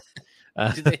well.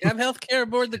 Did they have healthcare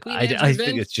aboard the Queen Anne's I Revenge?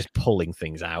 think it's just pulling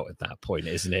things out at that point,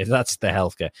 isn't it? That's the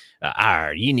healthcare.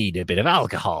 You need a bit of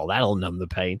alcohol. That'll numb the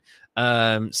pain.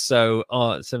 So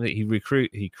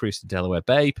he cruised to Delaware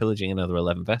Bay, pillaging another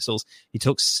 11 vessels. He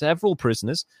took several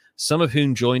prisoners, some of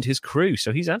whom joined his crew.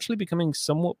 So he's actually becoming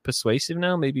somewhat persuasive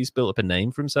now. Maybe he's built up a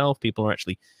name for himself. People are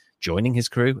actually joining his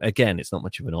crew. Again, it's not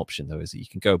much of an option, though, is it? You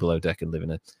can go below deck and live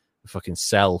in a fucking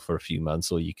cell for a few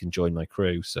months, or you can join my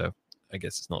crew. So I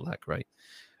guess it's not that great.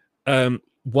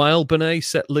 While Bonnet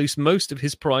set loose most of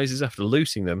his prizes after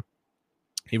looting them,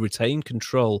 he retained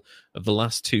control of the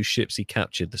last two ships he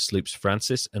captured, the sloops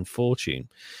Francis and Fortune.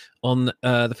 On the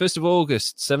 1st of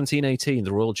August, 1718,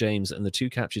 the Royal James and the two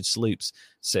captured sloops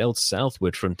sailed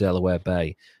southward from Delaware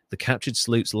Bay. The captured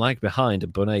sloops lagged behind,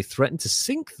 and Bonnet threatened to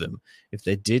sink them if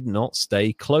they did not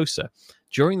stay closer.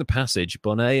 During the passage,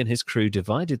 Bonnet and his crew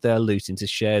divided their loot into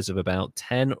shares of about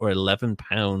 10 or 11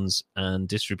 pounds and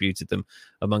distributed them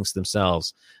amongst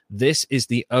themselves. This is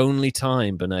the only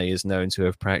time Bonnet is known to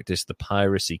have practiced the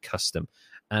piracy custom,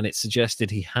 and it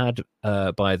suggested he had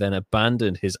by then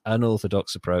abandoned his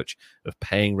unorthodox approach of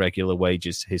paying regular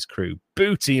wages to his crew.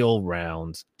 Booty all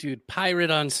round. Dude,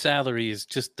 pirate on salary is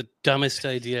just the dumbest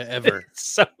idea ever.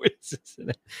 So isn't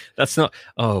it? That's not,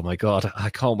 oh my God, I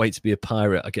can't wait to be a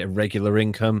pirate. I get a regular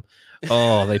income.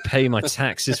 Oh, they pay my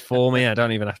taxes for me. I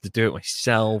don't even have to do it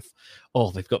myself.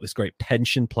 Oh, they've got this great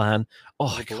pension plan.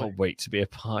 Oh, I can't wait to be a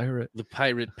pirate. The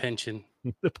pirate pension.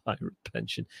 The pirate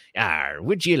pension.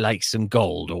 Would you like some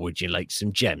gold or would you like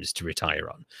some gems to retire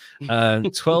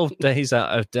on? 12 days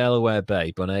out of Delaware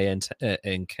Bay, Bonnet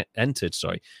entered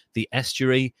the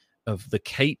estuary of the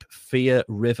Cape Fear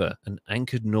River and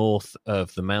anchored north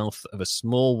of the mouth of a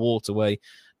small waterway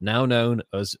now known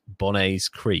as Bonnet's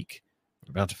Creek.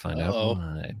 We're about to find out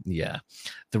why. Yeah.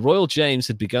 The Royal James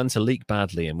had begun to leak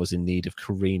badly and was in need of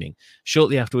careening.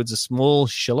 Shortly afterwards, a small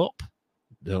shallop,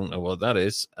 don't know what that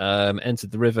is, entered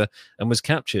the river and was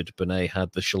captured. Bonnet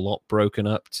had the shallop broken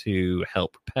up to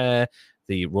help repair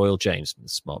the Royal James.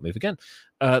 Smart move again.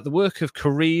 The work of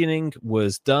careening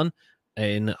was done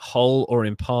in whole or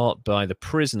in part by the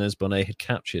prisoners Bonnet had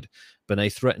captured.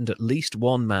 Bonnet threatened at least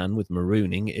one man with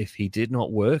marooning if he did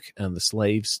not work, and the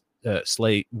slaves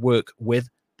work with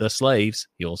the slaves.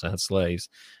 He also had slaves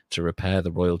to repair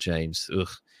the Royal James.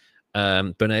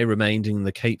 Bonnet remained in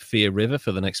the Cape Fear River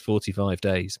for the next 45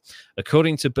 days.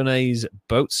 According to Bonnet's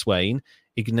boatswain,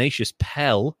 Ignatius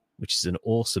Pell, which is an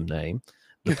awesome name,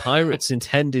 the pirates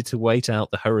intended to wait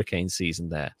out the hurricane season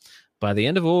there. By the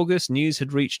end of August, news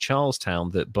had reached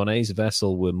Charlestown that Bonnet's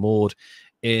vessel were moored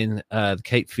in the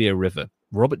Cape Fear River.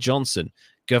 Robert Johnson,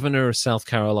 governor of South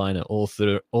Carolina,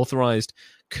 authorized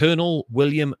Colonel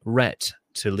William Rhett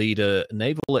to lead a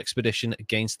naval expedition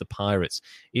against the pirates.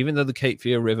 Even though the Cape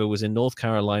Fear River was in North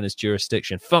Carolina's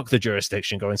jurisdiction, fuck the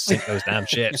jurisdiction, go and sink those damn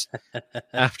ships.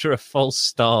 After a false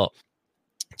start,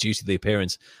 due to the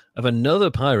appearance of another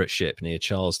pirate ship near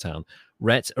Charlestown,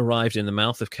 Rhett arrived in the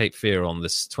mouth of Cape Fear on the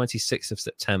 26th of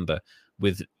September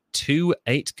with two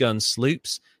 8-gun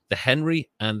sloops, the Henry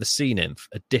and the Sea Nymph,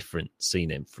 a different Sea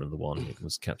Nymph from the one that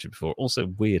was captured before. Also,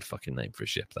 weird fucking name for a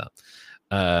ship, that.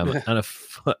 And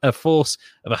a force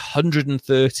of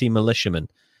 130 militiamen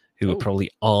who were probably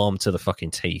armed to the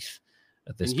fucking teeth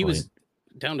at this point. He was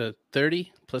down to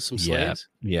 30 plus some slaves?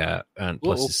 Yeah, and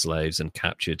plus his slaves and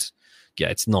captured. Yeah,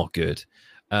 it's not good.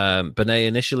 Bonnet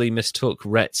initially mistook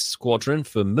Rhett's squadron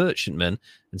for merchantmen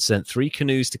and sent 3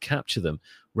 canoes to capture them.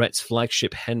 Rhett's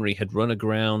flagship Henry had run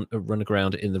aground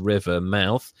in the river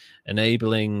mouth,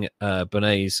 enabling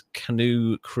Bonnet's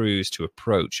canoe crews to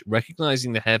approach.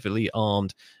 Recognizing the heavily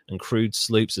armed and crewed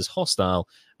sloops as hostile,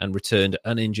 and returned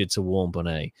uninjured to warn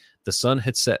Bonnet. The sun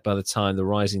had set by the time the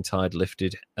rising tide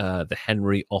lifted the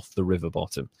Henry off the river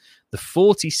bottom. The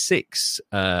 46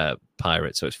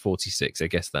 pirates, so it's 46, I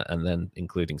guess that, and then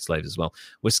including slaves as well,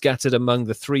 were scattered among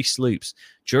the 3 sloops.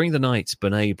 During the night,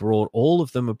 Bonnet brought all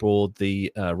of them aboard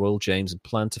the Royal James and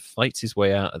planned to fight his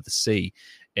way out of the sea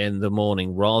in the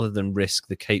morning rather than risk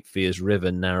the Cape Fear's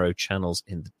river narrow channels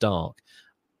in the dark.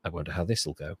 I wonder how this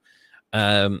will go.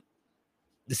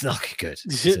 It's not good.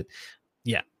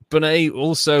 Yeah. Bonnet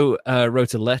also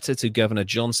wrote a letter to Governor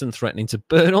Johnson threatening to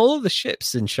burn all of the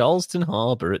ships in Charleston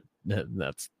Harbor.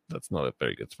 That's not a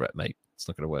very good threat, mate. It's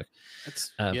not going to work.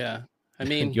 Yeah. I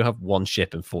mean, you have 1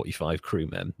 ship and 45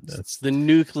 crewmen. That's the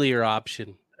nuclear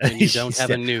option when you don't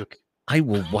have a nuke. I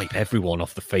will wipe everyone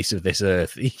off the face of this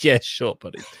earth. Yeah, sure,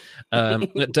 buddy.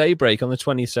 At daybreak on the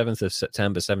 27th of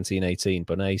September, 1718,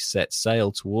 Bonnet set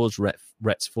sail towards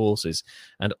Rhett's forces,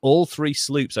 and all 3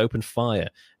 sloops opened fire,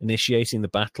 initiating the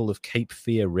Battle of Cape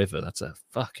Fear River. That's a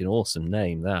fucking awesome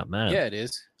name, that, man. Yeah, it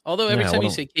is. Although every time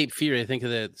you say Cape Fear, I think of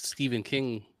the Stephen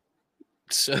King.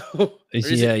 So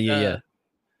yeah.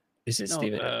 Is it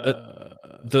Stephen?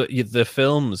 The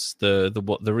films,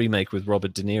 the remake with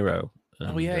Robert De Niro.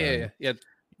 And, yeah.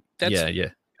 That's, yeah.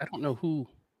 I don't know who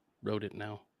wrote it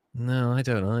now. No, I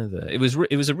don't either. It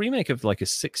was a remake of like a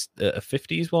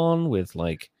 50s one with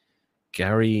like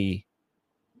Gary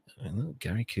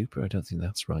Cooper. I don't think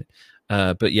that's right.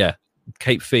 But yeah,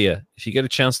 Cape Fear. If you get a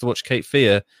chance to watch Cape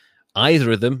Fear,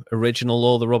 either of them, original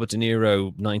or the Robert De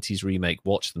Niro 90s remake,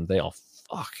 watch them. They are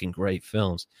fucking great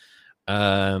films.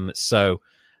 So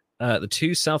the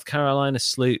 2 South Carolina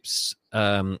sloops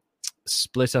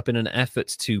split up in an effort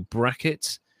to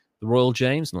bracket the Royal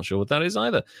James. Not sure what that is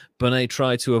either. Bonnet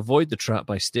tried to avoid the trap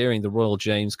by steering the Royal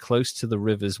James close to the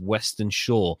river's western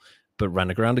shore, but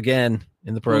ran aground again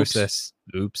in the process.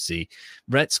 Oopsie.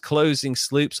 Rhett's closing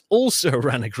sloops also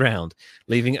ran aground,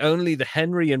 leaving only the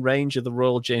Henry and Ranger of the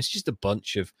Royal James, just a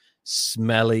bunch of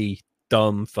smelly,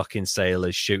 dumb fucking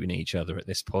sailors shooting each other at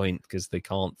this point because they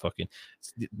can't fucking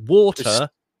water,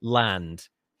 land.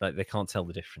 Like they can't tell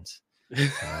the difference.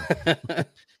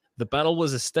 The battle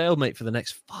was a stalemate for the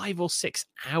next 5 or 6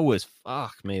 hours.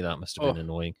 Fuck me, that must have been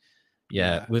annoying.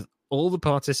 Yeah, with all the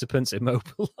participants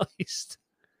immobilized.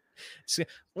 So,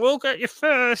 we'll get you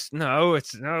first. No,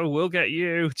 we'll get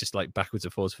you. Just like backwards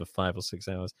and forwards for 5 or 6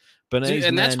 hours.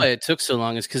 And that's why it took so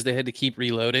long, is because they had to keep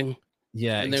reloading.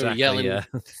 Yeah, and exactly. They were yelling, yeah.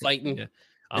 fighting. Yeah.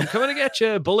 I'm coming to get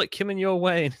you. Bullet coming your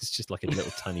way. And it's just like a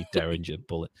little tiny Derringer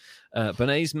bullet.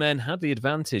 Bonnet's men had the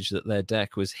advantage that their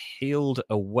deck was heeled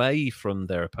away from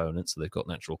their opponents, so they've got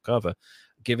natural cover,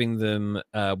 giving them,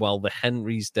 while the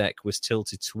Henry's deck was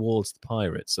tilted towards the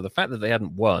pirates. So the fact that they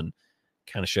hadn't won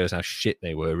kind of shows how shit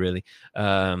they were, really.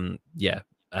 Rhett's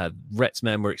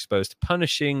men were exposed to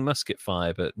punishing musket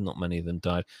fire, but not many of them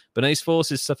died. Bonnet's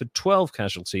forces suffered 12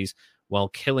 casualties, while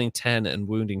killing 10 and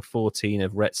wounding 14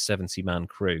 of Rhett's 70-man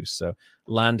crew. So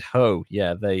land ho,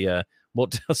 yeah, they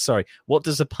what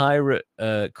does a pirate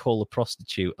call a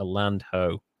prostitute? A land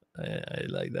ho. I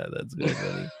like that. That's good,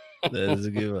 buddy. That's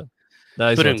a good one.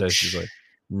 Nice one, Toasty Boy.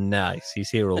 Nice. He's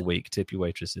here all week. Tip your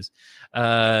waitresses.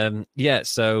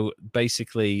 So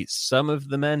basically some of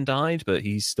the men died, but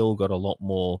he's still got a lot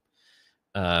more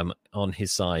on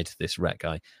his side, this Rhett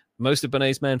guy. Most of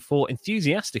Bonnet's men fought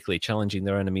enthusiastically, challenging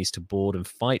their enemies to board and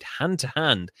fight hand to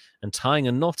hand, and tying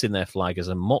a knot in their flag as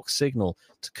a mock signal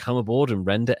to come aboard and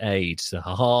render aid.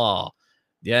 So,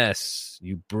 yes,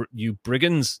 you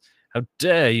brigands, how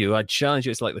dare you? I challenge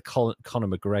you. It's like the Conor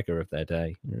McGregor of their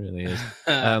day. It really is.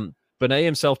 Bonnet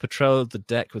himself patrolled the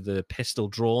deck with a pistol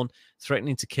drawn,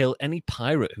 threatening to kill any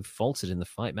pirate who faltered in the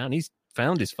fight. Man, he's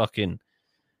found his fucking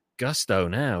gusto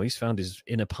now. He's found his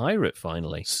inner pirate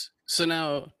finally. So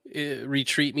now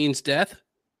retreat means death?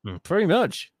 Pretty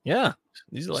much, yeah.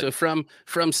 So from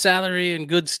salary and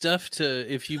good stuff to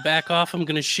if you back off, I'm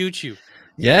going to shoot you.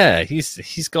 Yeah,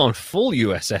 he's gone full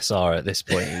USSR at this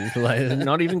point. He's like,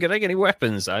 not even getting any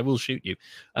weapons. I will shoot you.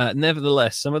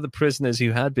 Nevertheless, some of the prisoners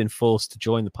who had been forced to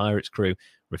join the pirates' crew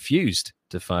refused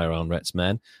to fire on Rhett's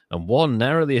men, and one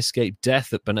narrowly escaped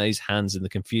death at Bonnet's hands in the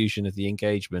confusion of the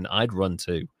engagement. I'd run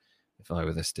too if I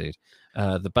were this dude.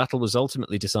 The battle was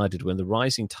ultimately decided when the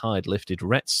rising tide lifted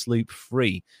Rhett's sloop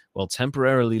free, while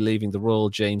temporarily leaving the Royal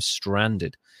James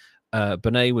stranded.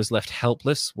 Bonnet was left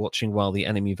helpless, watching while the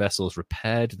enemy vessels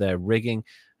repaired their rigging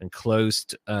and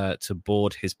closed to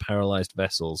board his paralyzed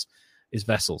vessels.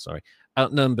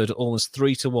 Outnumbered almost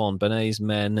 3-1, Bonnet's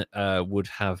men would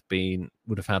have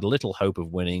had little hope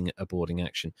of winning a boarding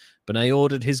action. Bonnet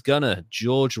ordered his gunner,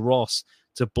 George Ross,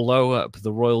 to blow up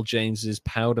the Royal James's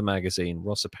powder magazine.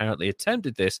 Ross apparently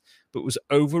attempted this, but was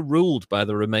overruled by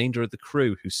the remainder of the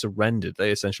crew, who surrendered.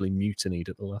 They essentially mutinied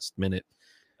at the last minute.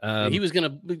 He was going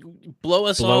to blow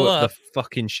us blow all up the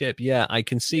fucking ship. Yeah, I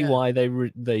can see why they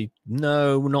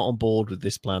no, we're not on board with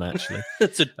this plan. Actually,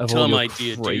 that's a dumb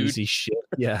idea, crazy dude. Shit.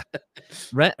 Yeah,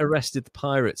 Rhett arrested the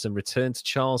pirates and returned to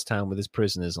Charlestown with his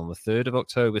prisoners on the 3rd of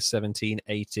October,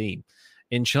 1718.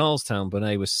 In Charlestown,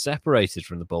 Bonnet was separated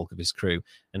from the bulk of his crew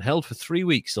and held for 3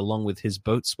 weeks, along with his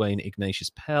boatswain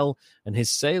Ignatius Pell and his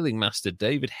sailing master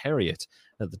David Heriot,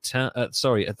 at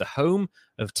the home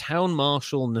of Town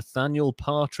Marshal Nathaniel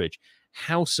Partridge.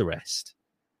 House arrest.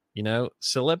 You know,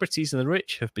 celebrities and the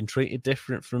rich have been treated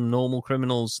different from normal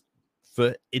criminals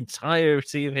for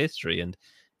entirety of history, and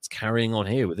it's carrying on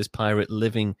here with this pirate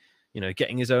living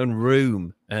getting his own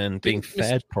room and being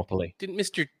fed properly. Didn't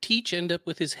Mr. Teach end up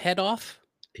with his head off?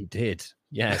 He did.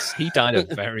 Yes, he died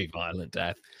a very violent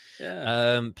death.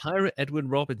 Yeah. Pirate Edward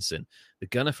Robinson, the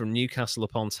gunner from Newcastle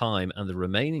upon Tyne, and the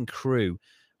remaining crew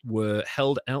were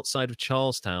held outside of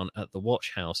Charlestown at the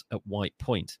watch house at White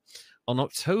Point. On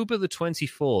October the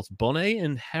 24th, Bonnet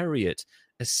and Harriet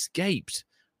escaped,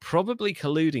 probably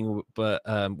colluding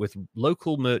with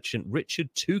local merchant Richard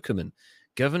Tuckerman.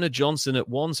 Governor Johnson at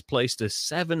once placed a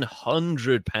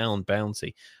 £700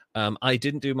 bounty. I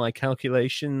didn't do my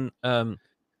calculation,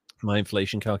 my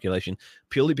inflation calculation,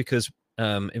 purely because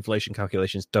inflation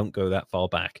calculations don't go that far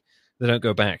back. They don't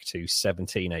go back to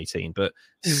 1718, but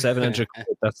 700,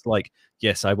 that's like,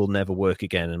 yes, I will never work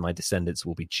again and my descendants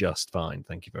will be just fine.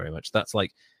 Thank you very much. That's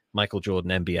like Michael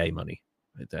Jordan NBA money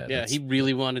right there. Yeah, he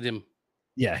really wanted him.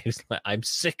 Yeah, he was like, I'm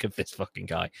sick of this fucking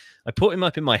guy. I put him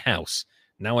up in my house.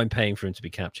 Now I'm paying for him to be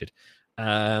captured.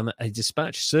 I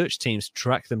dispatched search teams to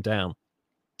track them down.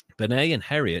 Bonnet and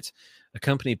Harriet,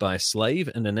 accompanied by a slave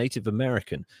and a Native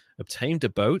American, obtained a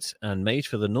boat and made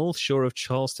for the north shore of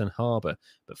Charleston Harbor,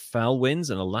 but foul winds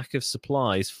and a lack of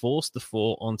supplies forced the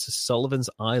four onto Sullivan's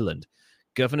Island.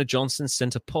 Governor Johnson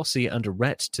sent a posse under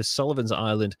Rhett to Sullivan's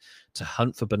Island to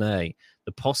hunt for Bonnet.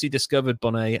 The posse discovered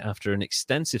Bonnet after an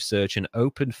extensive search and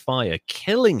opened fire,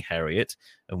 killing Harriet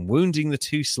and wounding the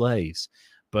two slaves.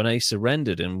 Bonnet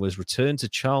surrendered and was returned to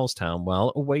Charlestown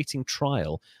while awaiting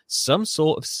trial. Some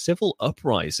sort of civil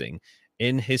uprising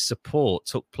in his support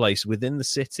took place within the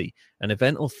city, an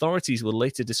event authorities will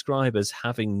later describe as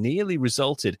having nearly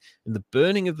resulted in the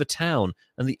burning of the town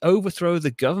and the overthrow of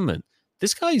the government.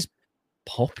 This guy's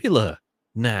popular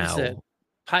now.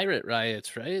 Pirate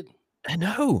riots, right? I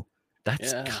know.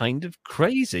 That's kind of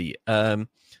crazy.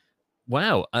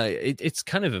 Wow. It's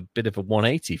kind of a bit of a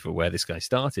 180 for where this guy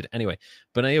started. Anyway,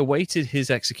 Bonnet awaited his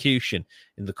execution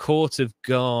in the Court of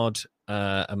Guard,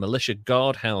 a militia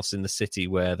guardhouse in the city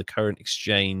where the current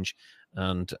exchange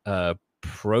and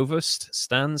provost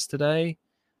stands today.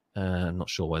 I'm not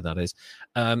sure where that is.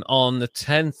 On the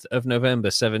 10th of November,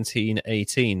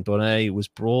 1718, Bonnet was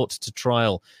brought to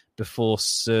trial before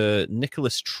Sir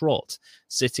Nicholas Trott,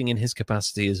 sitting in his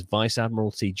capacity as Vice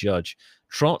Admiralty Judge.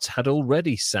 Trott had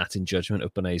already sat in judgment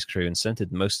of Bonnet's crew and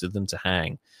sentenced most of them to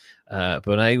hang.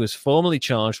 Bonnet was formally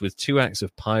charged with 2 acts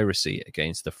of piracy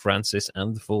against the Francis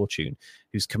and the Fortune,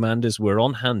 whose commanders were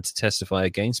on hand to testify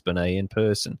against Bonnet in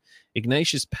person.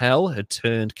 Ignatius Pell had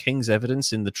turned king's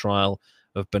evidence in the trial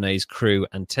of Bonnet's crew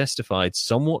and testified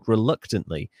somewhat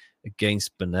reluctantly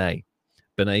against Bonnet.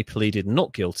 Bonnet pleaded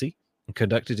not guilty and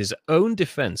conducted his own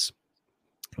defense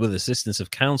with assistance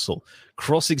of counsel,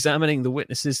 cross-examining the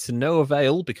witnesses to no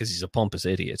avail because he's a pompous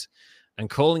idiot, and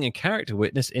calling a character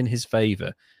witness in his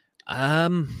favor.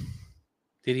 Did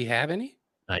he have any?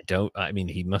 I mean,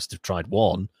 he must have tried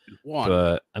one.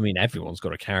 But I mean, everyone's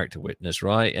got a character witness,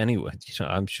 right? Anyway,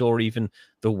 I'm sure even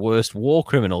the worst war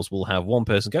criminals will have one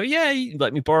person go, yeah,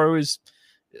 let me borrow his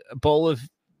bowl of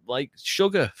like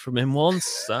sugar from him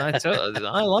once.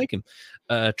 I like him.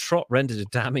 Trott rendered a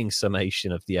damning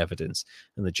summation of the evidence,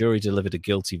 and the jury delivered a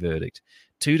guilty verdict.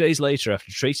 2 days later,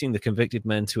 after treating the convicted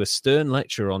men to a stern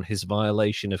lecture on his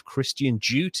violation of Christian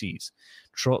duties,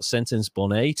 Trott sentenced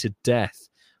Bonnet to death.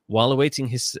 While awaiting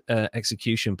his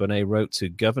execution, Bonnet wrote to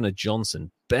Governor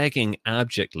Johnson, begging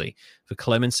abjectly for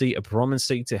clemency,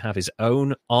 promising to have his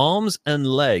own arms and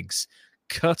legs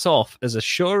cut off as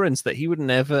assurance that he would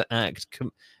never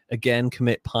again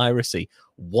commit piracy.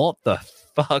 What the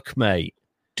fuck, mate?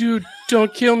 Dude,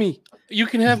 don't kill me. You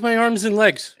can have my arms and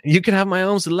legs. You can have my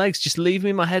arms and legs. Just leave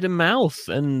me my head and mouth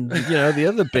and, the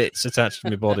other bits attached to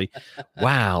my body.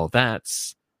 Wow,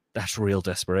 that's real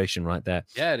desperation right there.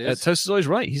 Yeah, it is. Toast is always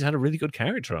right. He's had a really good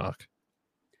character arc.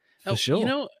 For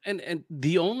sure. And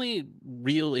the only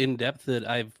real in-depth that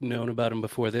I've known about him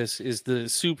before this is the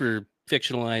super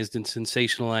fictionalized and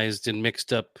sensationalized and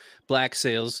mixed up Black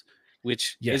Sails,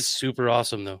 which is super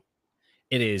awesome, though.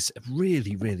 It is a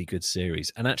really, really good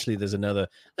series. And actually, there's a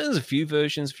few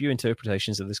versions, a few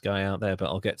interpretations of this guy out there, but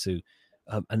I'll get to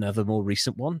another more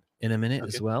recent one in a minute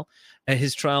as well. At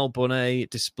his trial,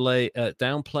 Bonnet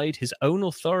downplayed his own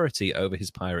authority over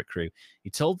his pirate crew. He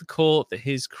told the court that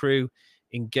his crew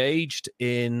engaged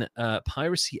in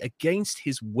piracy against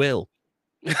his will.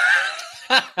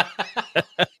 I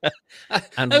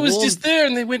was just there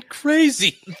and they went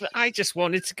crazy. I just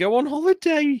wanted to go on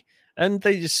holiday. And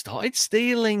they just started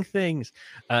stealing things.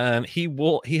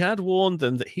 He had warned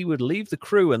them that he would leave the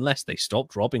crew unless they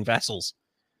stopped robbing vessels.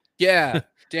 Yeah,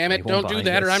 damn it. Don't do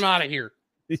that or I'm out of here.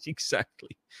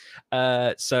 Exactly.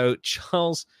 So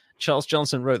Charles Charles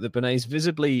Johnson wrote that Bonnet's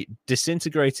visibly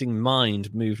disintegrating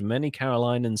mind moved many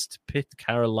Carolinians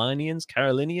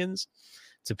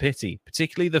to pity,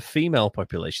 particularly the female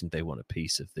population. They want a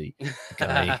piece of the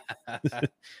guy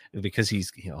because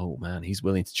he's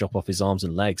willing to chop off his arms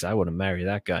and legs. I want to marry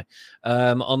that guy.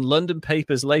 On London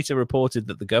papers later reported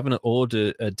that the governor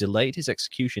delayed his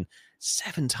execution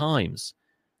 7 times.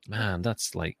 Man,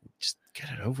 that's like, just get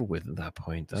it over with at that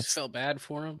point. That's just felt bad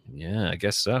for him. Yeah, I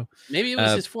guess so. Maybe it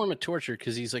was his form of torture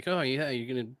because he's like, oh yeah, you're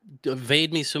gonna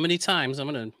evade me so many times, I'm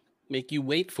gonna make you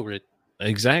wait for it.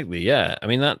 Exactly. Yeah. I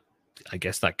mean, I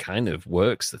guess that kind of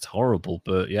works. That's horrible,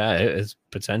 but yeah, it is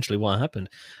potentially what happened.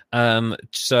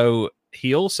 So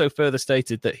he also further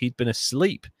stated that he'd been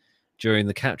asleep during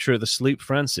the capture of the sloop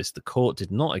Francis. The court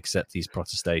did not accept these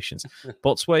protestations.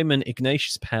 Boatswainman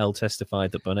Ignatius Pell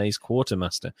testified that Bonnet's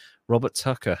quartermaster, Robert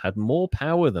Tucker, had more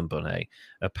power than Bonnet.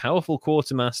 A powerful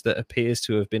quartermaster appears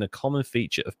to have been a common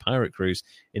feature of pirate crews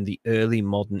in the early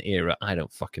modern era. I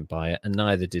don't fucking buy it, and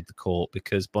neither did the court,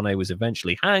 because Bonnet was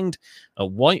eventually hanged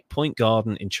at White Point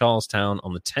Garden in Charlestown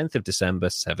on the 10th of December,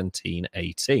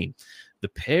 1718. The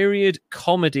period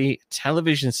comedy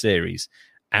television series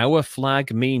Our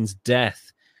Flag Means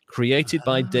Death, created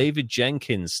by David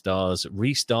Jenkins, stars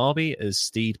Rhys Darby as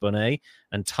Stede Bonnet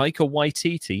and Taika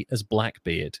Waititi as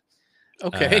Blackbeard.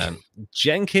 Okay.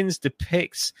 Jenkins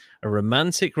depicts a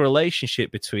romantic relationship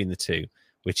between the two,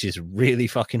 which is really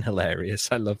fucking hilarious.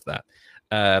 I love that.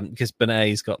 Because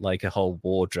Bonnet's got like a whole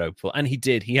wardrobe full, and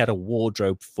he had a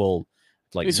wardrobe full,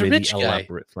 like he's really a rich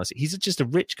elaborate. He's just a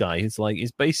rich guy.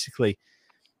 He's basically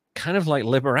kind of like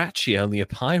Liberace, only a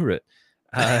pirate.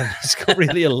 He's got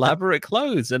really elaborate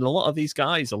clothes, and a lot of these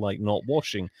guys are like not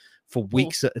washing for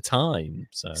weeks at a time.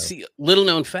 So, see, little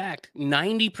known fact: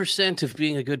 90% of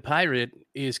being a good pirate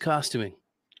is costuming.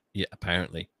 Yeah,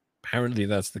 apparently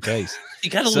that's the case. You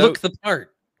got to look the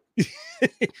part.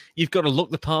 You've got to look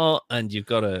the part, and you've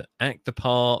got to act the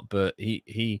part. But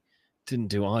he didn't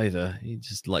do either. He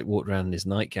just like walked around in his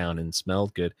nightgown and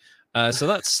smelled good. So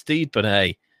that's Stede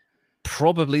Bonnet.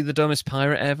 Probably the dumbest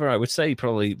pirate ever. I would say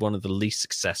probably one of the least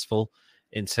successful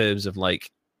in terms of like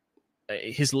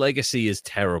his legacy is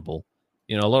terrible.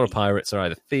 You know, a lot of pirates are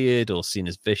either feared or seen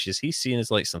as vicious. He's seen as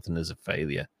like something as a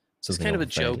failure. It's kind of a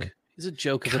joke. He's a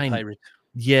joke of a pirate.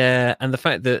 Yeah, and the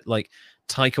fact that like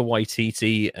Taika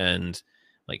Waititi and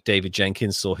like David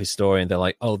Jenkins saw his story and they're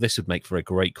like, oh, this would make for a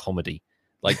great comedy.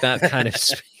 Like that kind of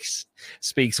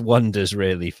speaks wonders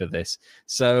really for this.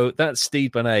 So that's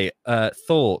Stede Bonnet.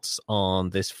 Thoughts on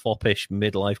this foppish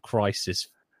midlife crisis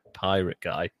pirate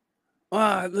guy?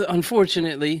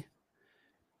 Unfortunately,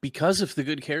 because of the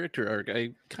good character arc,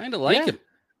 I kind of like him.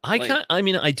 I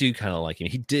do kind of like him.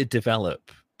 He did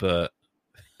develop, but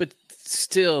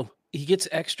still, he gets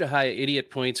extra high idiot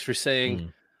points for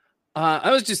saying,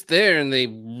 I was just there and they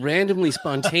randomly,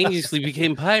 spontaneously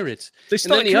became pirates. They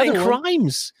started committing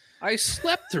crimes. I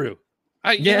slept through.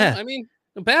 The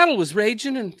battle was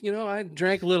raging and, I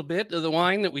drank a little bit of the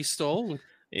wine that we stole.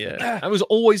 Yeah. I was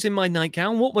always in my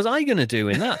nightgown. What was I going to do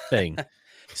in that thing?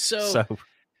 So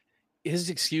his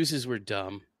excuses were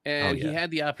dumb. And he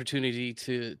had the opportunity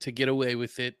to get away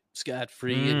with it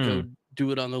scot-free and go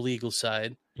do it on the legal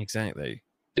side. Exactly.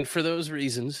 And for those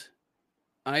reasons,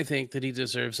 I think that he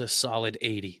deserves a solid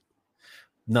 80.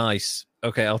 Nice.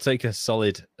 Okay, I'll take a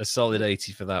solid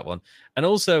 80 for that one. And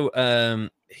also,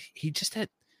 he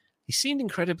seemed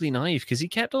incredibly naive because he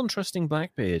kept on trusting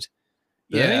Blackbeard.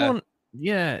 Anyone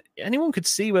could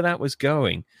see where that was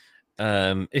going.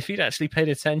 If he'd actually paid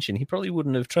attention, he probably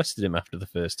wouldn't have trusted him after the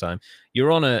first time.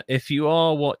 Your Honor, if you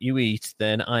are what you eat,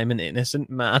 then I'm an innocent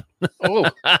man. Oh,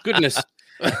 goodness.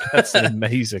 That's an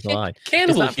amazing line.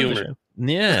 Cannibal humor.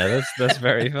 Yeah, that's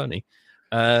very funny.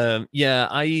 I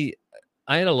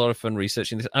had a lot of fun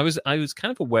researching this. I was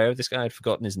kind of aware of this guy. I'd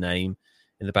forgotten his name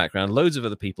in the background. Loads of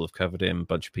other people have covered him. A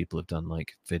bunch of people have done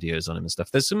like videos on him and stuff.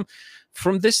 There's some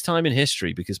from this time in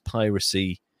history, because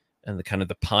piracy and the kind of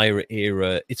the pirate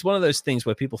era, it's one of those things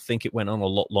where people think it went on a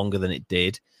lot longer than it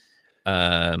did.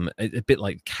 A bit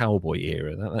like cowboy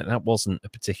era. That wasn't a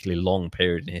particularly long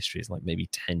period in history. It's like maybe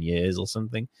 10 years or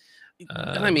something.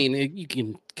 You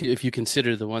can, if you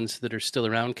consider the ones that are still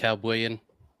around cowboying.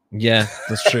 Yeah,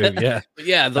 that's true. Yeah. But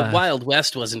yeah, the Wild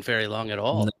West wasn't very long at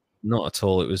all. No, not at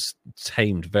all. It was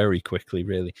tamed very quickly,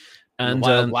 really. And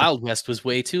the Wild West was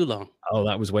way too long. Oh,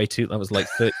 that was like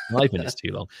 35 minutes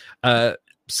too long.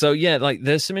 So yeah, like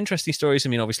there's some interesting stories. I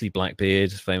mean, obviously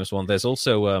Blackbeard, famous one. There's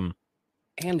also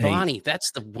Anne Bonny,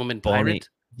 that's the woman Bonnie, pirate.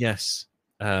 yes.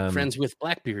 Friends with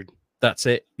Blackbeard. That's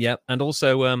it. Yeah. And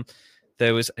also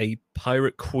there was a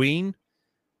pirate queen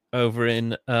over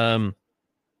in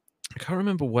I can't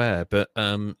remember where, but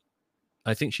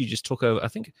I think she just took over. I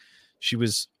think she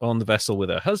was on the vessel with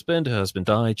her husband. Her husband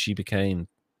died. She became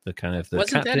the kind of the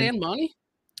Wasn't captain. that Anne Bonny?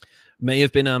 May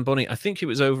have been Anne Bonny. I think it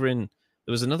was over in.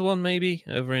 There was another one maybe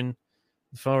over in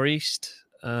the Far East,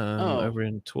 over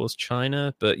in towards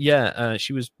China. But yeah,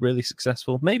 she was really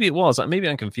successful. Maybe it was. Maybe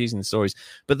I'm confusing the stories.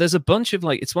 But there's a bunch of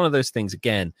like. It's one of those things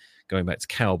again, going back to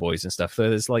cowboys and stuff.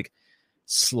 There's like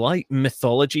slight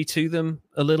mythology to them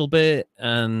a little bit,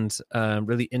 and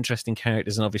really interesting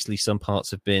characters. And obviously, some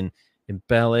parts have been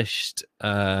embellished.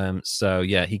 So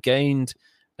yeah, he gained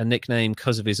a nickname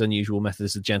because of his unusual method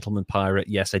as a gentleman pirate.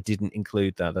 Yes, I didn't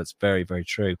include that. That's very, very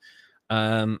true.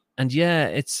 And yeah,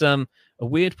 it's a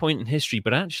weird point in history,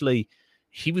 but actually,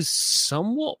 he was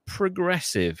somewhat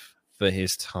progressive for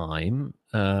his time.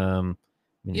 I mean,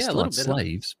 he still had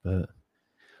slaves, but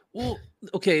well,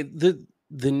 okay.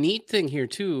 The neat thing here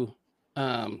too,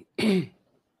 and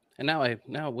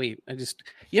now wait.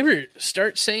 You ever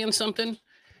start saying something,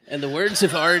 and the words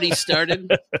have already started.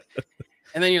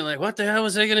 And then you're like, what the hell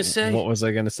was I going to say? What was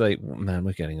I going to say? Man,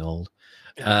 we're getting old.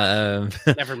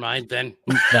 Never mind then.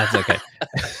 That's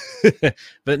okay.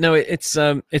 But no, it's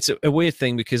a weird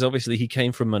thing because obviously he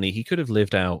came from money. He could have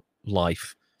lived out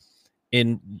life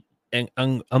in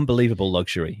unbelievable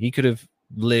luxury. He could have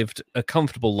lived a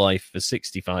comfortable life for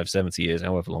 65, 70 years,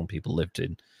 however long people lived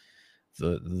in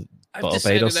the I've Barbados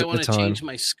decided at I want the to time. change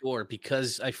my score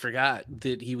because I forgot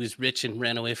that he was rich and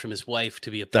ran away from his wife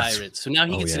to be a pirate. So now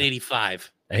he gets an 85.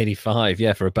 85,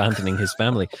 yeah, for abandoning his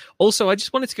family. Also, I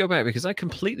just wanted to go back because I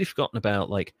completely forgotten about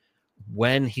like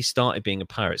when he started being a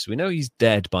pirate. So we know he's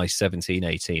dead by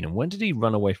 1718. And when did he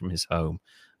run away from his home?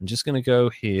 I'm just going to go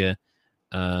here.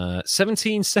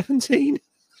 1717.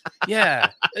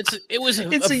 Yeah, it was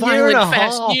a violent,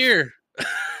 fast year.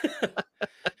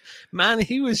 Man,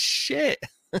 he was shit.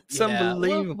 It's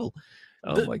unbelievable.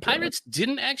 Well, my pirates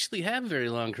didn't actually have very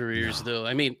long careers, though.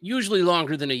 I mean, usually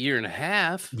longer than a year and a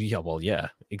half. Yeah, well, yeah,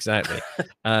 exactly.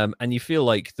 And you feel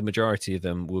like the majority of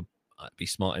them would be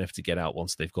smart enough to get out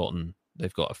once they've got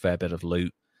a fair bit of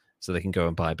loot, so they can go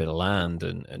and buy a bit of land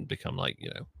and become like,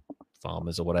 you know,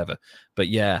 farmers or whatever. But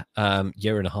yeah,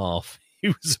 year and a half he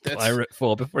was a pirate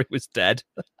for before he was dead.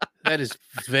 That is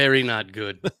very not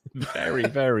good. Very,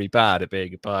 very bad at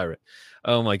being a pirate.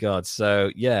 Oh my god. So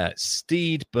yeah,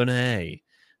 Stede Bonnet,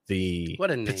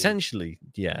 what a name. Potentially,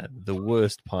 yeah, the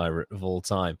worst pirate of all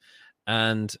time.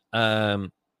 And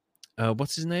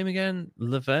what's his name again?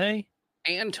 LaVey?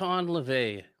 Anton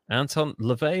LaVey. Anton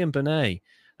LaVey and Bonnet.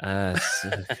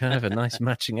 Kind of a nice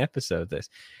matching episode, this.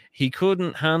 He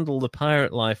couldn't handle the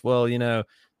pirate life. Well, you know,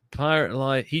 pirate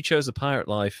life, he chose a pirate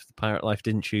life. The pirate life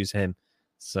didn't choose him.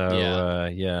 So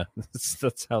yeah,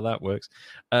 that's how that works.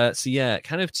 So yeah,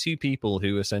 kind of two people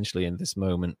who essentially in this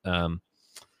moment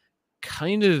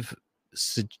kind of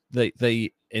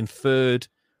they inferred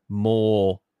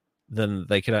more than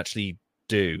they could actually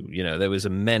do. You know, there was a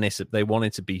menace. They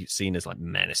wanted to be seen as like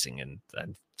menacing and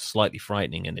slightly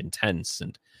frightening and intense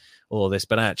and all this,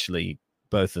 but actually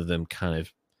both of them kind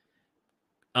of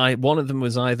one of them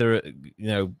was either, you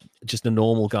know, just a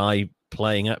normal guy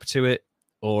playing up to it,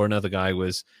 or another guy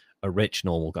was a rich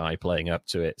normal guy playing up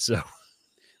to it. So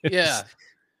yeah,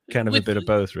 kind of a bit of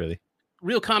both, really.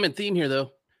 Real common theme here,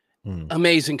 though.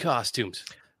 Amazing costumes.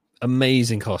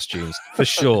 Amazing costumes for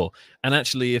sure. And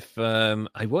actually, if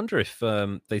I wonder if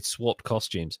they'd swapped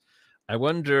costumes. I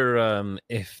wonder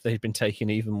if they'd been taken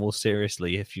even more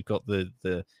seriously if you've got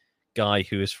the guy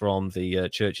who is from the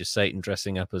Church of Satan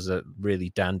dressing up as a really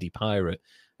dandy pirate,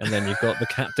 and then you've got the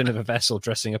captain of a vessel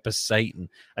dressing up as Satan.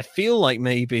 I feel like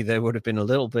maybe there would have been a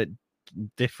little bit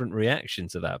different reaction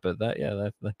to that, but that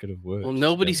could have worked. Well,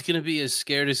 nobody's going to be as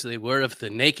scared as they were of the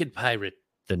naked pirate.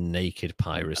 The naked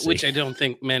piracy, which I don't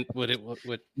think meant what it.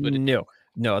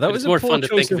 No, that was more a poor fun to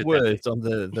choice think of words on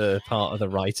the part of the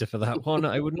writer for that one.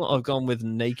 I would not have gone with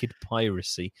naked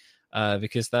piracy,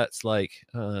 because that's like,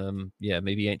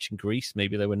 maybe ancient Greece.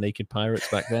 Maybe there were naked pirates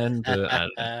back then. But I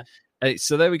don't know.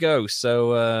 So there we go.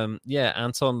 So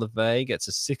Anton LaVey gets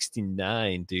a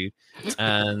 69, dude,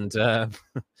 and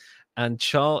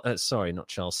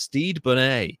Stede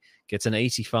Bonnet gets an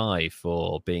 85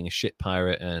 for being a shit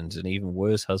pirate and an even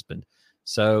worse husband.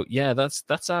 So yeah,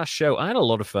 that's our show. I had a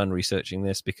lot of fun researching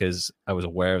this because I was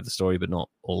aware of the story, but not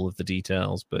all of the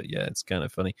details. But yeah, it's kind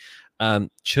of funny.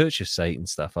 Church of Satan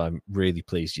stuff. I'm really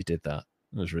pleased you did that.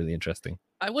 It was really interesting.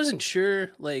 I wasn't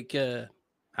sure, like,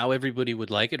 how everybody would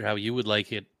like it or how you would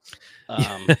like it.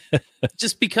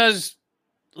 Just because,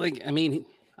 like, I mean,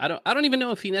 I don't even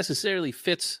know if he necessarily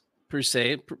fits per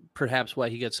se. Perhaps why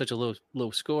he got such a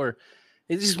low score.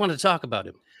 I just wanted to talk about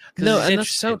him. No, and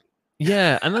that's so.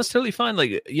 Yeah, and that's totally fine.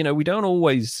 Like, you know, we don't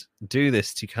always do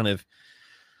this to kind of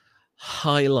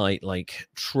highlight like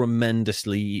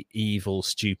tremendously evil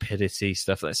stupidity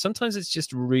stuff. Like sometimes it's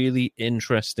just really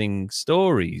interesting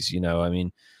stories, I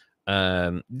mean,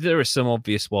 there are some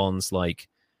obvious ones like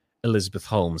Elizabeth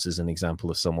Holmes is an example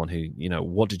of someone who,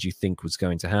 what did you think was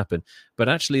going to happen? But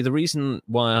actually the reason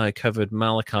why I covered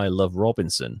Malachi Love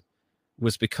Robinson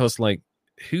was because, like,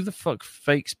 who the fuck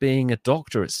fakes being a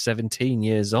doctor at 17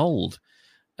 years old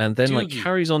and then like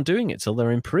carries on doing it till they're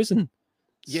in prison?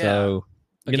 Yeah. So,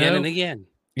 again and again.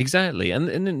 Exactly. And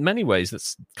in many ways,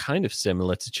 that's kind of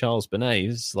similar to Charles Bonnet.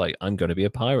 It's like, I'm going to be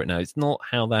a pirate now. It's not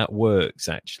how that works,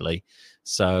 actually.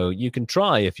 So you can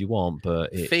try if you want,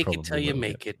 but fake it till you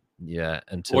make it. Yeah.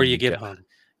 Until or you get hung.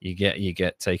 You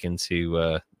get taken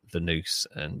to the noose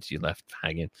and you're left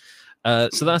hanging.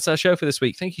 So that's our show for this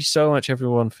week. Thank you so much,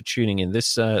 everyone, for tuning in.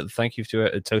 Thank you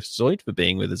to Toastoid for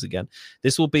being with us again.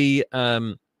 This will be...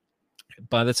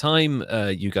 by the time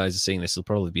you guys are seeing this, it'll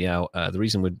probably be out. The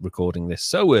reason we're recording this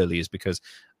so early is because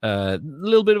a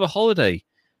little bit of a holiday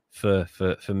for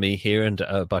me here, and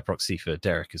by proxy for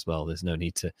Derek as well. There's no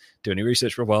need to do any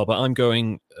research for a while, but I'm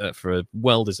going for a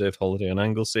well-deserved holiday on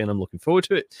Anglesey, and I'm looking forward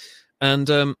to it.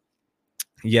 And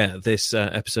this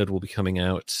episode will be coming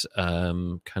out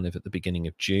kind of at the beginning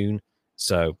of June.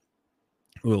 So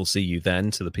we'll see you then,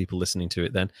 to the people listening to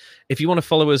it then. If you want to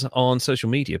follow us on social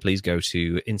media, please go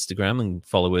to Instagram and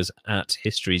follow us at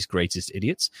History's Greatest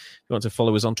Idiots. If you want to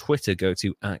follow us on Twitter, go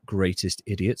to @Greatest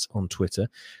Idiots on Twitter.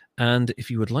 And if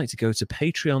you would like to go to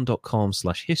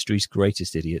patreon.com/History's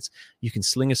Greatest Idiots, you can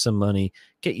sling us some money,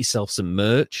 get yourself some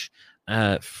merch.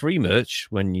 Free merch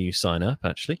when you sign up,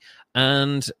 actually.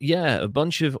 And a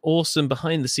bunch of awesome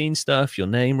behind the scenes stuff, your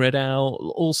name read out,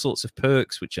 all sorts of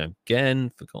perks, which I've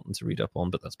again forgotten to read up on,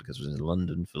 but that's because I was in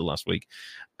London for the last week.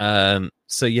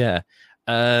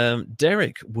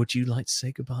 Derek, would you like to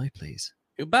say goodbye, please?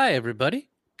 Goodbye, everybody.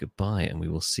 Goodbye, and we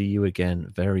will see you again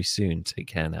very soon. Take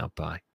care now. Bye.